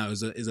right now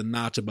is a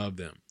notch above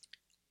them.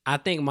 I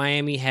think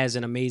Miami has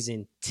an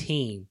amazing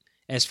team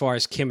as far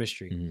as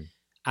chemistry. Mm-hmm.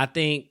 I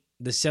think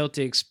the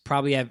Celtics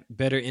probably have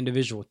better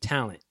individual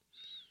talent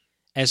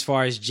as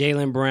far as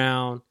Jaylen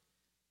Brown,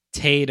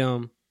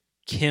 Tatum,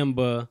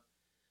 Kemba,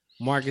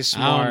 Marcus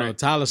Smart, I don't know,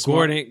 Tyler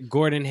Smart,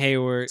 Gordon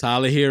Hayward,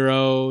 Tyler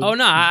Hero. Oh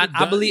no, I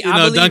believe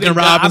Duncan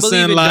Robinson, I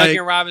believe in like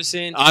Duncan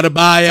Robinson,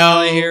 Adebayo,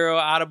 Tyler Hero,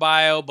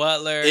 Adebayo,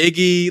 Butler,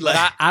 Iggy. But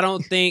Like, I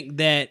don't think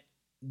that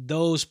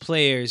those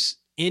players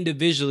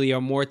individually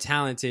are more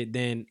talented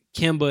than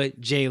Kemba,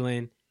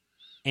 Jaylen,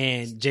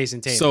 and Jason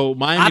Tatum. so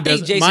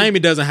Miami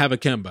doesn't have a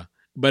Kemba.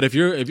 But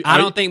I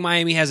don't think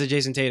Miami has a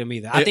Jason Tatum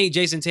either. I think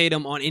Jason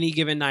Tatum on any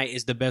given night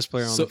is the best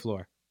player on the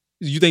floor.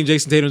 You think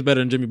Jason Tatum's better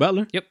than Jimmy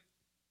Butler? Yep.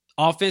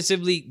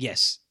 Offensively,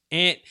 yes.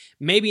 And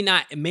maybe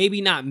not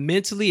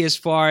mentally as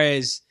far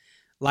as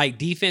like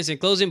defense and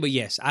closing, but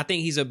yes, I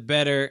think he's a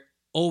better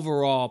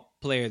overall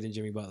player than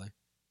Jimmy Butler.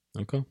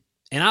 Okay.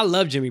 And I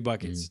love Jimmy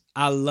Buckets.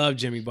 I love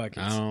Jimmy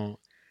Buckets.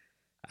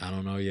 I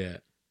don't know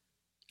yet.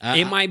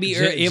 It might be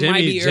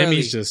early.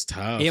 Jimmy's just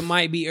tough. It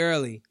might be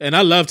early. And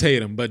I love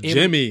Tatum, but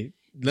Jimmy,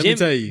 let me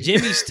tell you.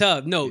 Jimmy's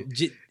tough. No,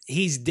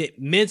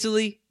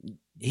 mentally,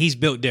 he's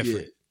built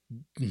different.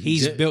 Yeah.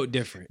 He's built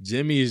different.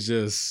 Jimmy is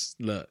just,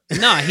 look.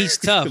 No, he's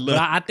tough. But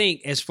I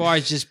think as far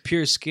as just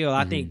pure skill,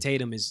 I think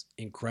Tatum is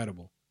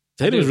incredible.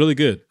 Tatum is really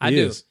good. I He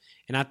do. is.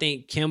 And I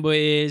think Kemba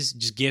is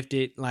just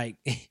gifted, like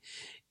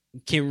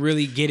can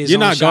really get his You're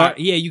own not shot. guard-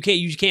 you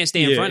can't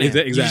stay in front of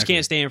him. You just exactly.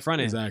 can't stay in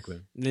front of him.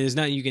 Exactly. There's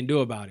nothing you can do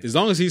about it. As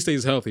long as he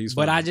stays healthy, he's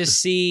But fine. I just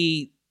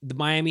see the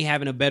Miami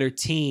having a better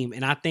team,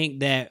 and I think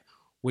that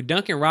with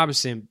Duncan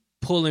Robinson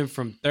pulling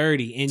from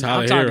 30, and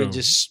Tyler I'm talking Hero.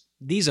 just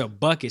these are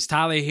buckets.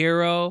 Tyler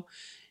Hero,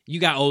 you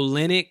got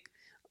Olynyk.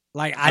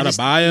 Like I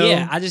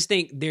just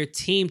think their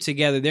team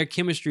together, their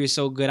chemistry is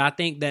so good. I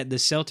think that the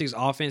Celtics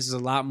offense is a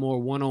lot more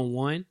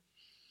one-on-one,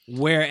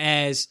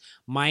 whereas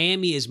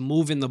Miami is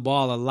moving the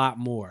ball a lot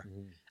more.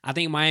 I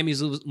think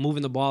Miami's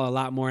moving the ball a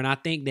lot more, and I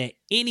think that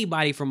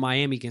anybody from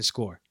Miami can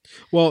score.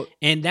 Well,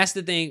 And that's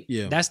the thing.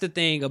 Yeah. That's the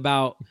thing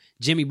about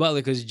Jimmy Butler,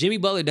 because Jimmy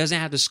Butler doesn't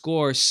have to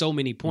score so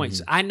many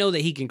points. I know that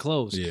he can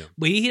close, yeah.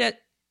 but he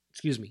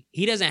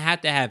doesn't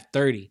have to have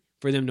 30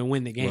 for them to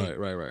win the game.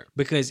 Right.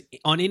 Because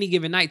on any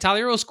given night, Tyler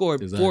Hero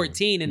scored Exactly.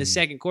 14 in the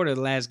second quarter of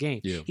the last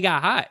game. Yeah. He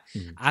got hot.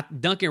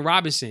 Duncan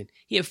Robinson,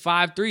 he had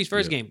 5 threes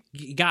first game.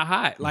 He got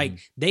hot. Like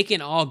they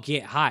can all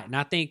get hot, and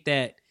I think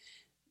that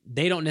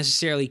they don't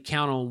necessarily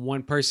count on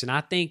one person.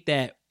 I think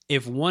that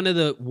if one of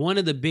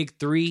the big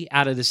three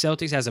out of the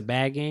Celtics has a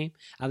bad game,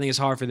 I think it's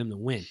hard for them to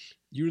win.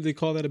 You really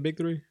call that a big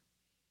three?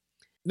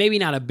 Maybe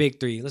not a big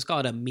three. Let's call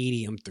it a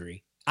medium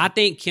three. I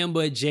think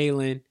Kemba,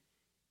 Jaylen,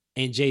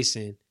 and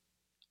Jason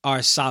are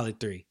a solid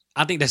three.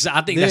 I think that's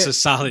a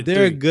solid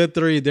They're a three. good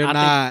three.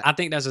 I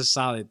think that's a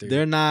solid three.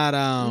 They're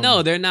not.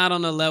 No, they're not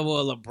on the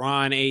level of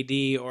LeBron,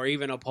 AD, or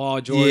even a Paul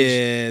George.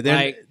 Yeah,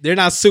 like, they're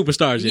not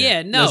superstars yet.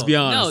 yeah, no, let's be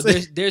honest.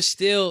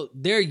 no,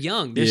 they're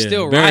young. They're Yeah,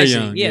 still very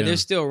rising. young, yeah, yeah. they're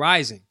still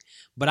rising.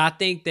 But I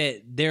think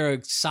that they're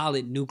a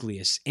solid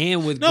nucleus,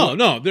 and with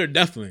they're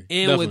definitely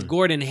with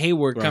Gordon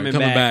Hayward Right, coming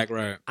back,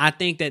 right? I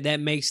think that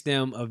makes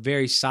them a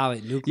very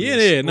solid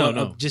nucleus. Yeah, no,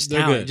 of just they're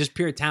talent, good. just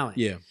pure talent.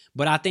 Yeah,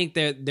 But I think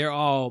that they're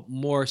all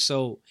more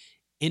so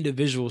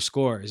individual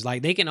scorers.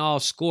 Like they can all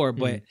score,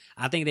 but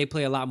I think they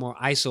play a lot more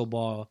ISO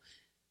ball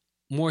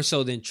more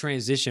so than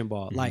transition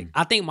ball. Mhm. Like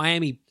I think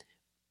Miami,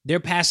 they're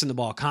passing the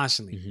ball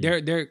constantly.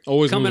 Mhm. They're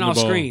Always coming moving the off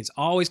ball. screens,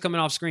 always coming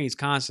off screens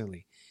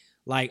constantly.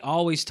 Like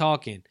always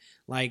talking.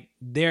 Like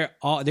they're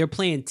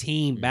playing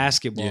team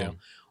basketball. Yeah.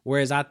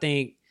 Whereas I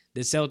think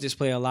the Celtics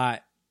play a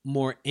lot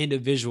more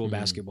individual Mhm.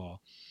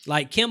 basketball.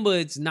 Like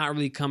Kemba, it's not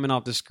really coming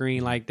off the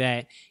screen like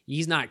that.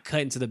 He's not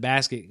cutting to the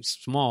basket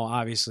small,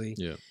 obviously.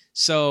 Yeah.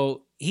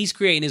 So he's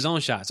creating his own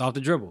shots off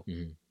the dribble.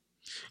 Mhm.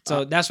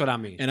 So that's what I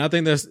mean. And I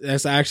think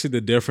that's actually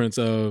the difference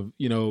of,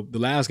 the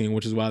last game,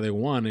 which is why they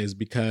won, is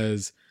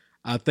because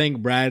I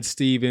think Brad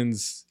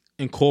Stevens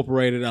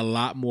incorporated a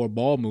lot more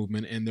ball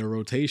movement in their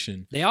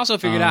rotation. They also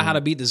figured out how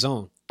to beat the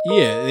zone.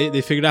 Yeah,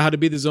 they figured out how to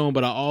beat the zone,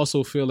 but I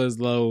also feel as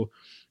though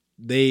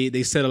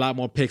they set a lot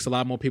more picks, a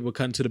lot more people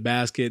cutting to the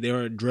basket. They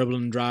were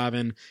dribbling,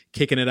 driving,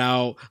 kicking it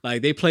out.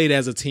 Like they played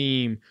as a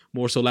team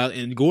more so loud.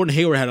 And Gordon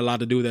Hayward had a lot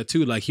to do with that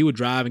too. Like he would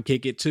drive and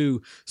kick it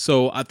too.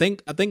 So I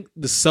think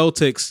the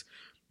Celtics,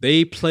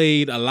 they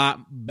played a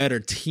lot better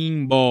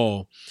team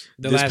ball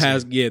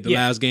last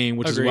game,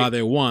 which Agreed. is why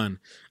they won.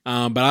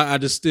 But I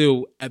just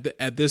still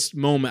at this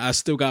moment I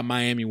still got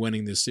Miami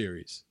winning this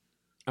series.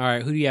 All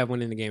right, who do you have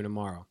winning the game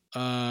tomorrow?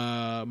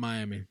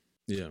 Miami.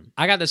 Yeah.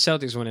 I got the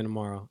Celtics winning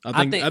tomorrow.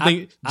 I think I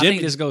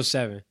think this goes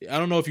 7. I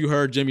don't know if you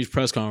heard Jimmy's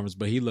press conference,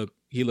 but he looked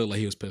like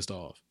he was pissed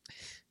off.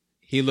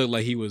 He looked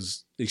like he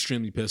was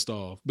extremely pissed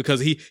off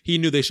because he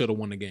knew they should have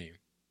won the game.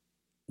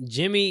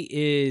 Jimmy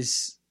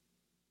is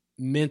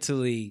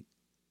mentally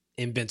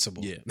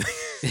invincible. Yeah.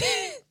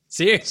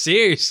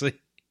 Seriously.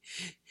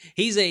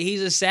 He's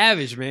a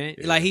savage, man.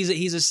 Yeah. Like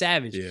he's a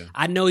savage. Yeah.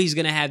 I know he's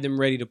gonna have them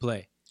ready to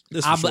play.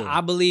 That's for sure.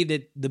 I believe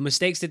that the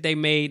mistakes that they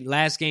made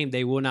last game,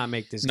 they will not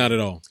make this game. Not at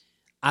all.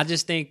 I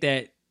just think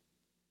that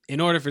in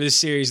order for this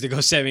series to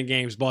go 7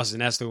 games,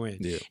 Boston has to win.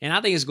 Yeah. And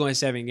I think it's going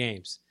 7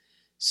 games.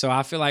 So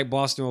I feel like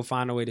Boston will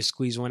find a way to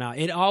squeeze one out.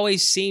 It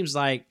always seems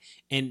like,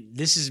 and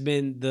this has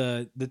been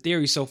the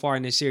theory so far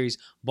in this series,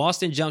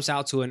 Boston jumps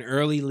out to an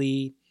early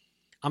lead.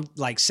 I'm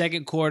like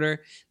second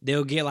quarter,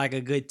 they'll get like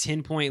a good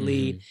 10-point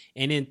lead.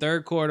 And then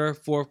third quarter,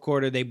 fourth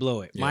quarter, they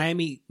blow it. Yeah.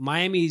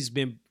 Miami's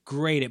been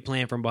great at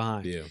playing from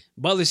behind. Yeah.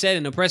 Butler said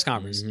in the press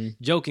conference, Mhm.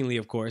 jokingly,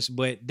 of course,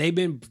 but they've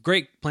been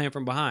great playing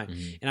from behind.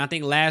 Mhm. And I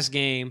think last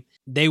game,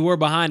 they were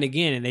behind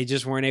again, and they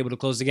just weren't able to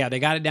close the gap. They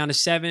got it down to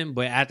 7,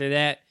 but after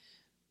that,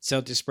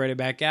 Celtics spread it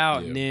back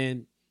out, Yeah. and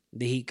then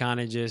the Heat kind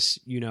of just,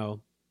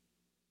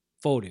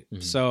 folded.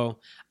 Mhm. So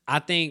I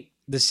think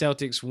the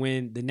Celtics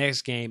win the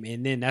next game,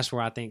 and then that's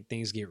where I think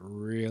things get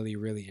really,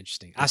 really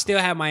interesting. I still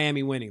have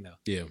Miami winning, though.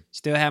 Yeah.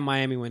 Still have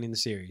Miami winning the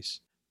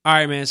series. All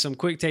right, man, some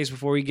quick takes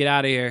before we get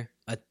out of here.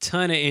 A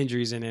ton of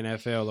injuries in the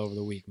NFL over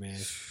the week, man.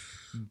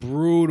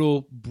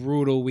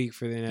 Brutal week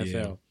for the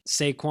NFL.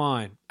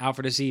 Saquon, out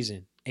for the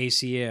season,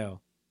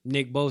 ACL.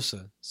 Nick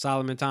Bosa,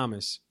 Solomon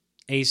Thomas,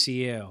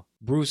 ACL.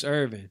 Bruce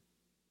Irvin,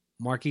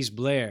 Marquise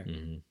Blair,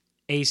 Mhm.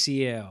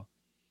 ACL.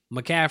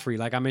 McCaffrey,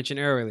 like I mentioned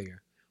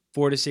earlier,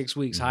 4 to 6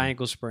 weeks, Mhm. high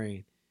ankle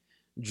sprain.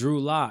 Drew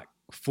Lock,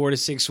 4 to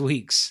 6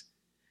 weeks,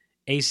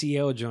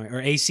 ACL joint, or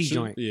AC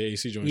joint. Yeah,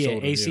 AC joint. Yeah,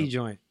 shoulder, AC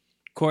joint.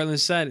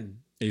 Cortland Sutton,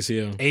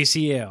 ACL.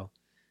 ACL.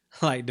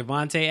 Like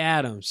Devontae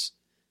Adams,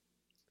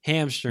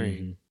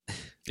 hamstring. Mhm.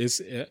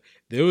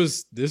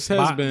 This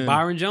has been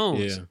Byron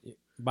Jones. Yeah.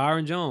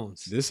 Byron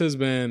Jones. This has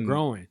been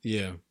growing.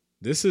 Yeah.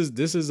 This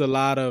is a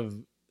lot of,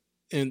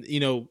 and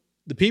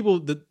the people,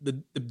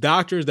 the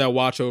doctors that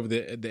watch over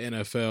the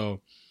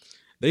NFL,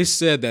 they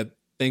said that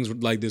things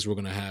like this were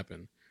going to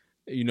happen.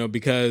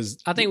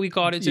 Because I think we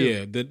called it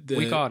too. Yeah,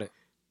 we called it.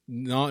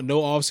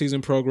 No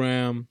off-season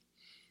program.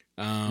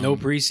 No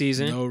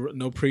preseason.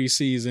 No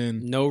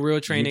preseason. No real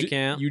training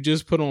camp. You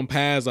just put on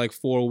pads like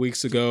 4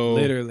 weeks ago.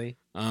 Literally.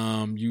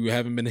 You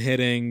haven't been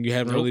hitting. You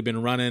haven't really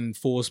been running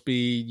full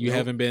speed. You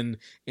haven't been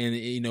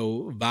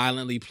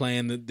violently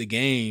playing the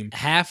game.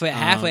 Half of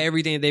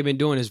everything that they've been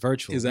doing is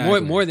virtual. Exactly.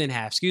 More than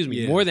half. Excuse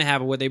me. Yeah. More than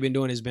half of what they've been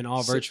doing has been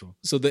all virtual.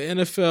 So the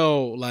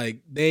NFL,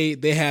 like they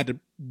had to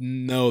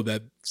know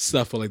that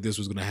stuff like this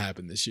was going to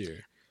happen this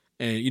year.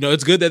 And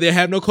it's good that they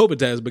have no COVID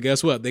tests, but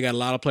guess what? They got a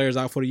lot of players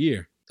out for the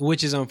year.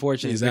 Which is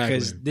unfortunate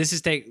because this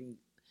is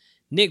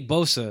Nick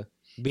Bosa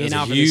being That's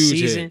out a for the huge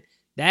season.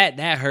 hit.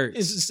 That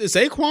hurts. It's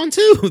Saquon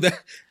too.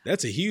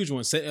 That's a huge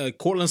one.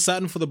 Cortland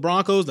Sutton for the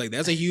Broncos, like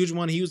that's a huge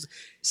one. He was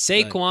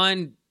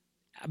Saquon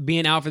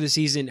being out for the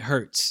season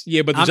hurts.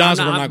 Yeah, but the Giants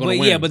were not going to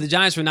win. Yeah, but the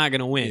Giants were not going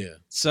to win. Yeah.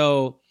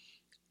 So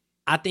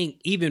I think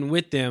even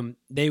with them,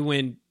 they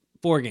win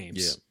 4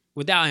 games. Yeah.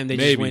 Without him, they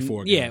Maybe just win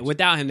 4 Yeah, games.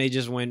 without him, they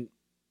just win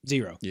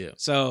 0. Yeah.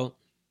 So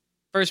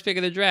first pick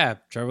of the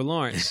draft, Trevor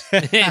Lawrence.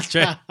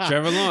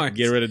 Trevor Lawrence.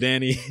 Get rid of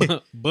Danny.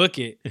 Book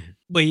it.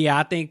 But yeah,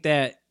 I think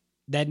that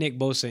Nick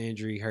Bosa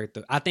injury hurt.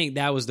 I think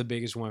that was the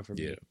biggest one for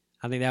me. Yeah.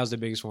 I think that was the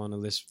biggest one on the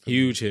list.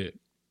 Huge hit.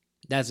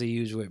 That's a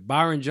huge whip.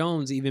 Byron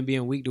Jones, even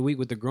being week to week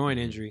with the groin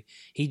injury,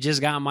 he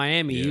just got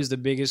Miami. Yeah. He was the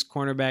biggest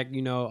cornerback,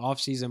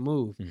 offseason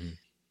move. Mhm.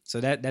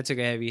 So that took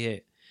a heavy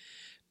hit.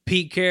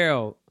 Pete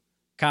Carroll,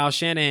 Kyle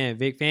Shanahan,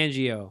 Vic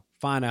Fangio,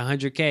 fined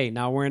 $100K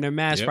not wearing their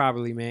mask Yep.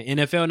 properly, man.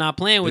 NFL not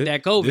playing with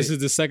that COVID. This is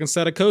the second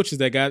set of coaches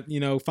that got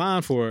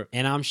fined for it.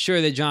 and I'm sure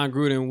that John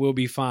Gruden will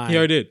be fined. He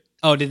already did.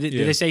 Oh, did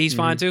Yeah. they say he's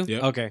fine too?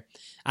 Yep. Okay.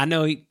 I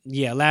know.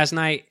 Last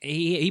night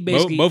he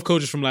basically Both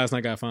coaches from last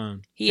night got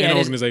fined. He and had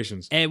his-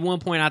 organizations. at one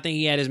point I think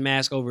he had his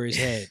mask over his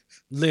head.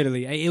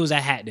 Literally, it was a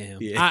hat to him.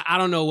 Yeah. I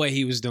don't know what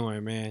he was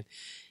doing, man.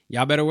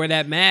 Y'all better wear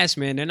that mask,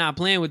 man. They're not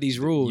playing with these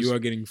rules. You are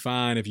getting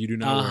fined if you do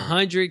not wear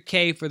it.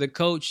 $100K for the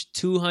coach,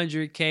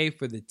 $200K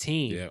for the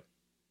team. Yep.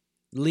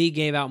 League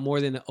gave out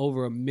more than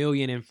over $1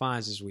 million in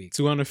fines this week.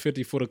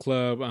 250 for the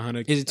club,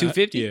 100. Is it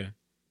 250? Yeah.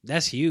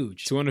 That's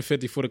huge.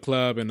 250 for the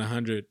club and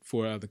 100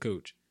 for the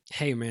coach.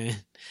 Hey, man,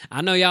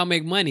 I know y'all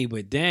make money,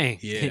 but dang,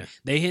 Yeah.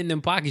 they hitting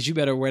them pockets. You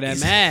better wear that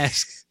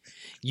mask.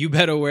 You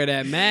better wear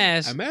that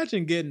mask.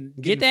 Imagine getting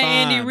Get that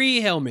fined. Andy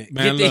Reid helmet.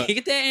 Man, look.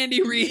 Get that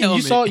Andy Reid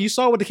helmet. You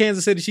saw what the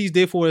Kansas City Chiefs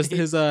did for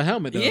his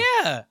helmet though.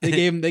 Yeah. They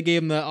gave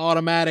him the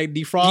automatic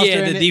defroster. Yeah,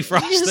 and the it-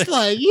 defroster. It's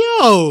like,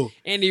 yo.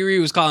 Andy Reid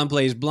was calling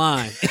plays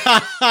blind.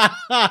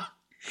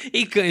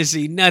 He couldn't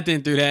see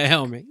nothing through that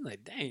helmet. He's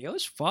like, dang, yo,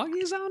 it's foggy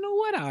as I don't know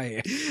what out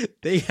here.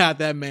 They got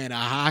that man a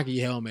hockey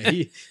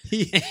helmet.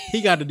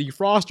 He got the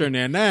defroster in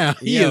there now.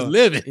 He Yo, is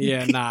living.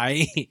 Yeah, nah.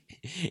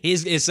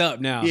 It's up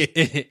now.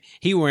 Yeah.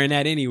 He wearing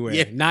that anywhere,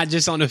 Yeah. not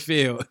just on the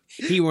field.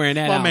 He wearing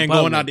that My out man in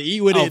going public. out to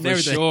eat with it and for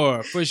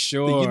everything. For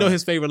sure. You know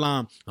his favorite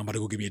line? I'm about to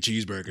go give me a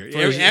cheeseburger.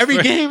 For- Every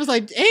for- game is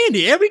like,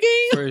 Andy, every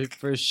game?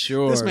 for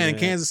sure. This man in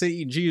Kansas City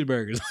eating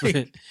cheeseburgers.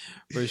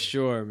 For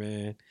sure,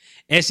 man.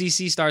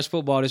 SEC starts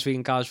football this week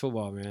in college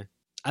football, man.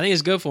 I think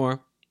it's good for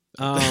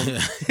them.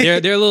 They're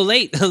a little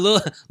late, a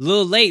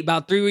little late,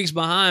 about 3 weeks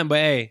behind, but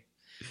hey,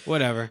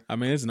 whatever. I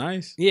mean, it's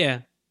nice.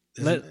 Yeah,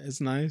 It's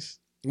nice.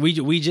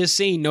 we just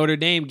seen Notre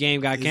Dame game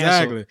got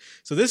canceled. Exactly.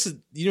 So this is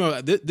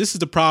this is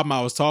the problem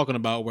I was talking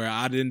about, where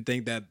I didn't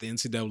think that the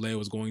NCAA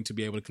was going to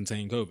be able to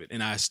contain COVID,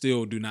 and I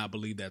still do not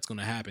believe that's going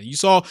to happen. You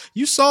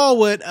saw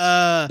what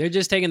They're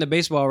just taking the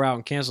baseball route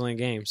and canceling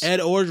games. Ed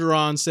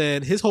Orgeron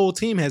said. His whole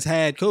team has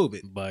had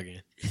COVID.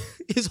 Bugging.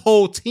 His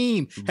whole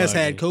team has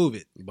had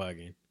COVID.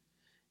 Bugging.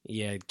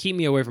 Yeah, keep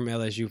me away from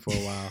LSU for a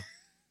while.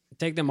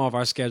 Take them off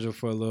our schedule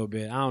for a little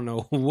bit. I don't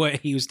know what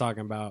he was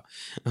talking about,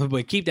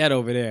 but keep that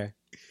over there.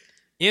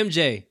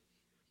 MJ,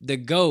 the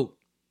GOAT,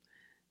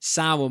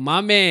 signed with my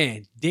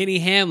man, Denny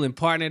Hamlin,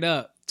 partnered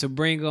up to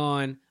bring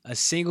on a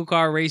single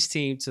car race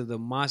team to the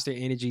Monster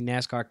Energy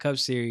NASCAR Cup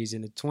Series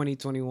in the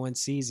 2021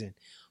 season.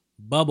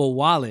 Bubba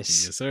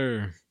Wallace Yes,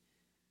 sir.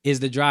 is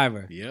the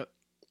driver. Yep.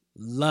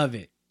 Love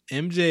it.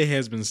 MJ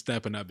has been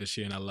stepping up this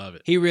year, and I love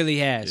it. He really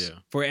has. Yeah.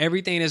 For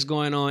everything that's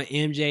going on,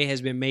 MJ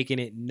has been making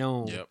it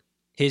known. Yep.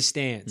 His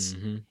stance.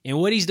 hmm And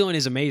what he's doing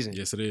is amazing.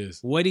 Yes, it is.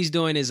 What he's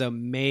doing is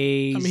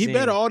amazing. I mean, he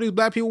better. All these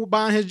black people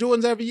buying his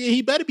Jordans every year.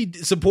 He better be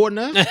supporting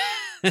us.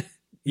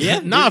 Yeah,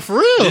 nah, for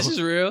real. This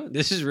is real.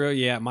 This is real.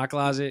 Yeah, my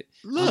closet.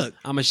 Look,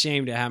 I'm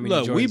ashamed at how many.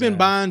 look. Jordans We've been I have.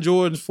 buying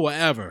Jordans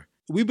forever.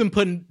 We've been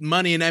putting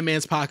money in that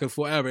man's pocket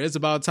forever. It's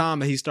about time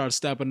that he starts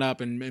stepping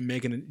up and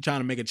trying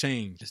to make a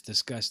change. It's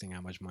disgusting how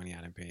much money I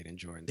done paid in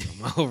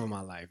Jordans over my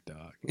life,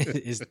 dog.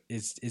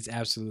 It's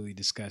absolutely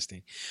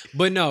disgusting.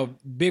 But no,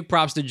 big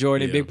props to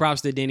Jordan. Yeah. Big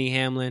props to Denny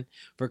Hamlin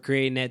for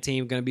creating that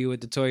team. Going to be with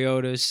the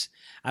Toyotas.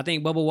 I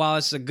think Bubba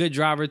Wallace is a good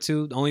driver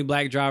too. The only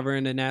black driver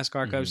in the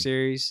NASCAR Cup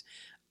Series.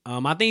 I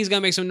think he's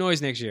gonna make some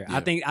noise next year. Yeah.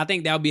 I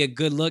think that'll be a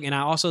good look, and I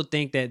also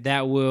think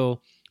that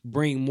will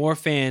bring more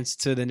fans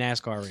to the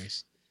NASCAR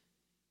race.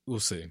 We'll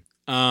see.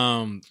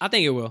 I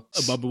think it will.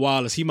 Bubba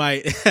Wallace, he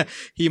might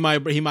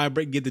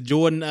get the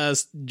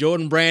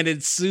Jordan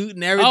branded suit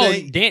and Oh,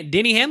 everything.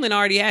 Denny Hamlin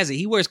already has it.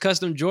 He wears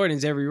custom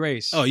Jordans every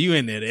race. Oh, you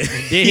in there?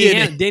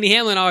 Then. Denny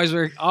Hamlin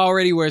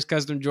already wears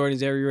custom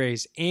Jordans every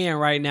race, and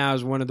right now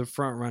is one of the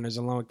front runners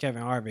along with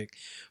Kevin Harvick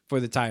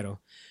for the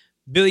title.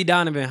 Billy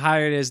Donovan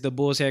hired as the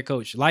Bulls head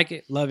coach. Like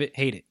it, love it,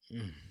 hate it.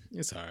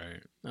 It's all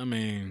right. I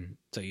mean,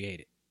 So you hate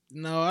it.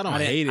 no, I don't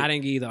didn't- hate it. I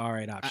didn't give you the all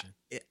right option.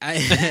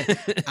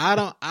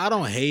 I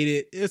don't hate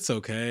it. It's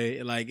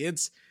okay. Like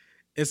it's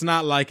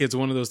not like it's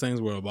one of those things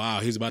where wow,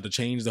 he's about to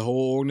change the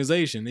whole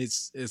organization.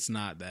 It's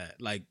not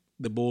that. Like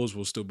the Bulls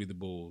will still be the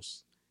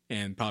Bulls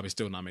and probably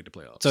still not make the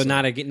playoffs. So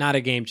not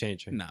a game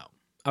changer. no.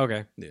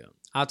 Okay, Yeah.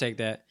 I'll take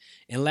that.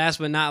 And last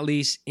but not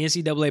least,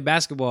 NCAA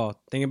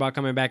basketball thinking about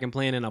coming back and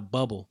playing in a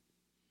bubble.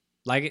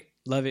 Like it,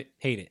 love it,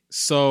 hate it.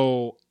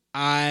 So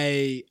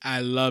I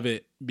love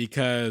it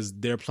because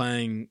they're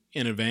playing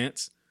in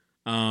advance.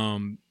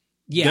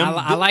 Yeah, Them-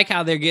 I like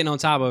how they're getting on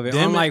top of it.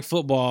 them- Unlike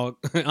football,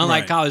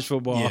 unlike Right. college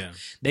football, Yeah.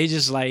 they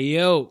just like,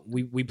 yo,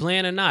 we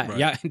playing or not?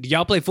 Right.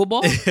 Y'all play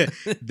football?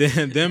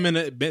 them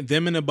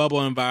in a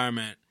bubble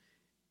environment,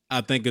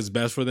 I think is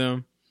best for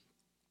them.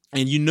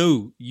 And you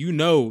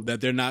know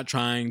that they're not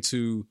trying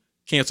to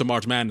cancel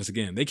March Madness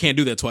again. They can't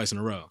do that twice in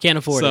a row. Can't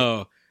afford it.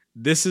 So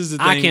this is the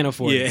thing. I can't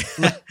afford it.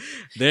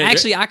 They're-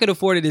 Actually, I could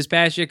afford it this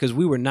past year because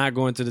we were not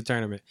going to the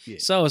tournament. Yeah.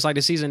 So it's like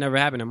the season never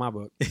happened in my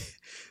book.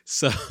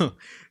 so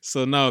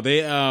no,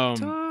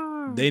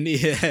 they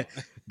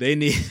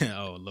need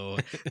oh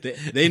Lord.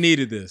 They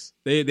needed this.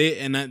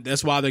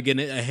 That's why they're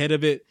getting ahead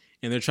of it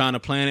and they're trying to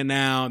plan it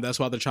now. That's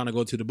why they're trying to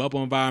go to the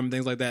bubble environment,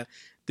 things like that.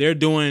 They're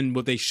doing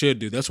what they should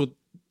do. That's what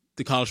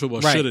the college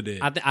football should have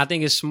did. I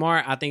think it's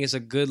smart. I think it's a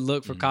good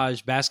look for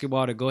college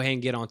basketball to go ahead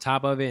and get on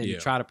top of it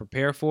and try to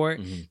prepare for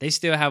it. They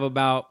still have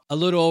about a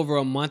little over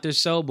a month or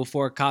so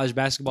before college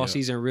basketball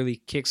season really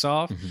kicks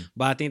off.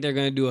 But I think they're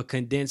going to do a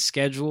condensed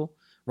schedule.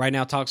 Right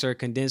now, talks are a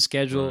condensed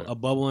schedule, a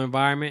bubble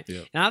environment.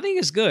 And I think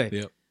it's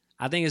good.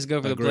 I think it's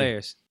good for the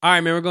players. All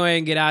right, man, we're going to go ahead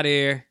and get out of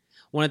here.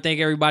 Want to thank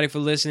everybody for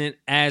listening.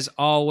 As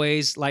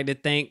always, like to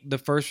thank the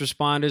first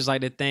responders,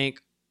 like to thank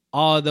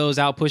all of those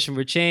out pushing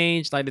for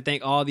change, like to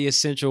thank all the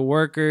essential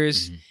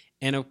workers.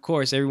 And of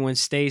course, everyone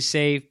stay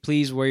safe.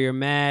 Please wear your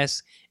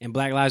mask, and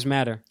Black Lives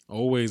Matter.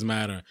 Always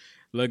matter.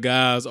 Look,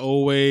 guys,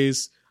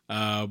 always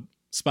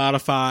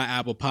Spotify,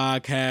 Apple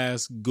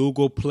Podcasts,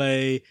 Google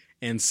Play,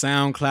 and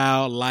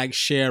SoundCloud. Like,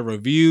 share,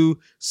 review,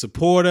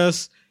 support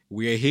us.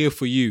 We are here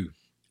for you.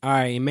 All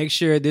right, and make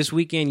sure this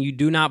weekend you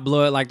do not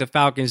blow it like the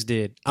Falcons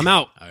did. I'm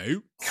out.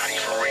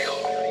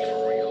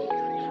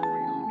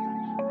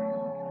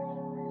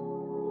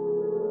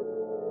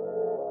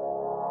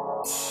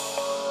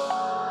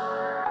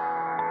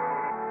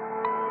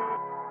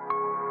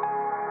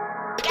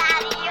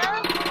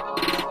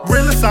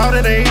 Realest out,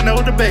 it ain't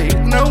no debate.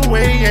 No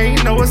way,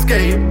 ain't no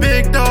escape.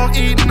 Big dog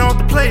eating off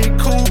the plate.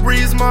 Cool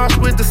breeze march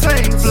with the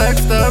Saints.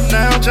 Flexed up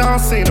now, John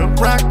Cena.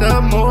 Racked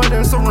up more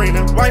than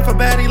Serena. Wife a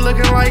baddie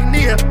looking like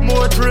Nia.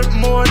 More drip,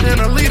 more than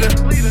a leader.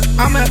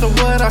 I'm after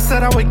what I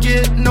said I would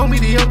get. No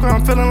mediocre,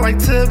 I'm feeling like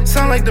Tip.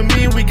 Sound like to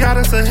me, we got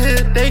us a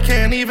hit. They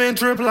can't even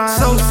drip line.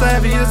 So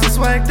savvy is the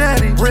swag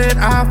daddy. Red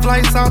eye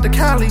flights out to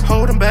Cali.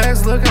 Holding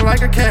bags looking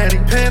like a caddy.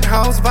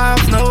 Penthouse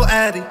vibes, no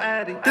addy.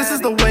 This is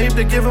the wave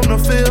to give them the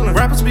feeling.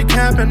 Rappers be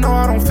capping, no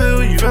I don't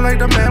feel you. Feel like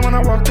the man when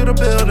I walk through the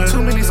building.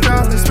 Too many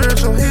scars and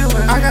spiritual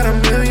healing. I got a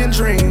million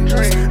dreams.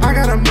 I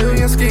got a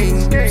million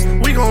schemes.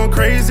 We going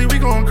crazy, we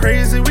going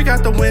crazy. We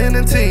got the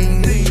winning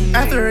team.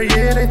 After a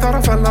year they thought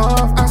I fell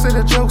off. I say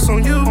the joke's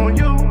on you.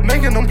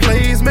 Making them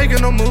plays,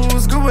 making them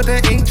moves. Good with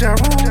that ink, Ja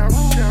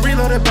Rule.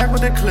 Reloaded back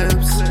with the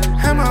clips.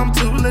 Hammer, I'm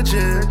too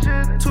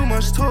legit. Too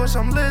much torch,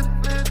 I'm lit.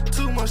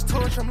 Too much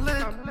torch, I'm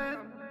lit.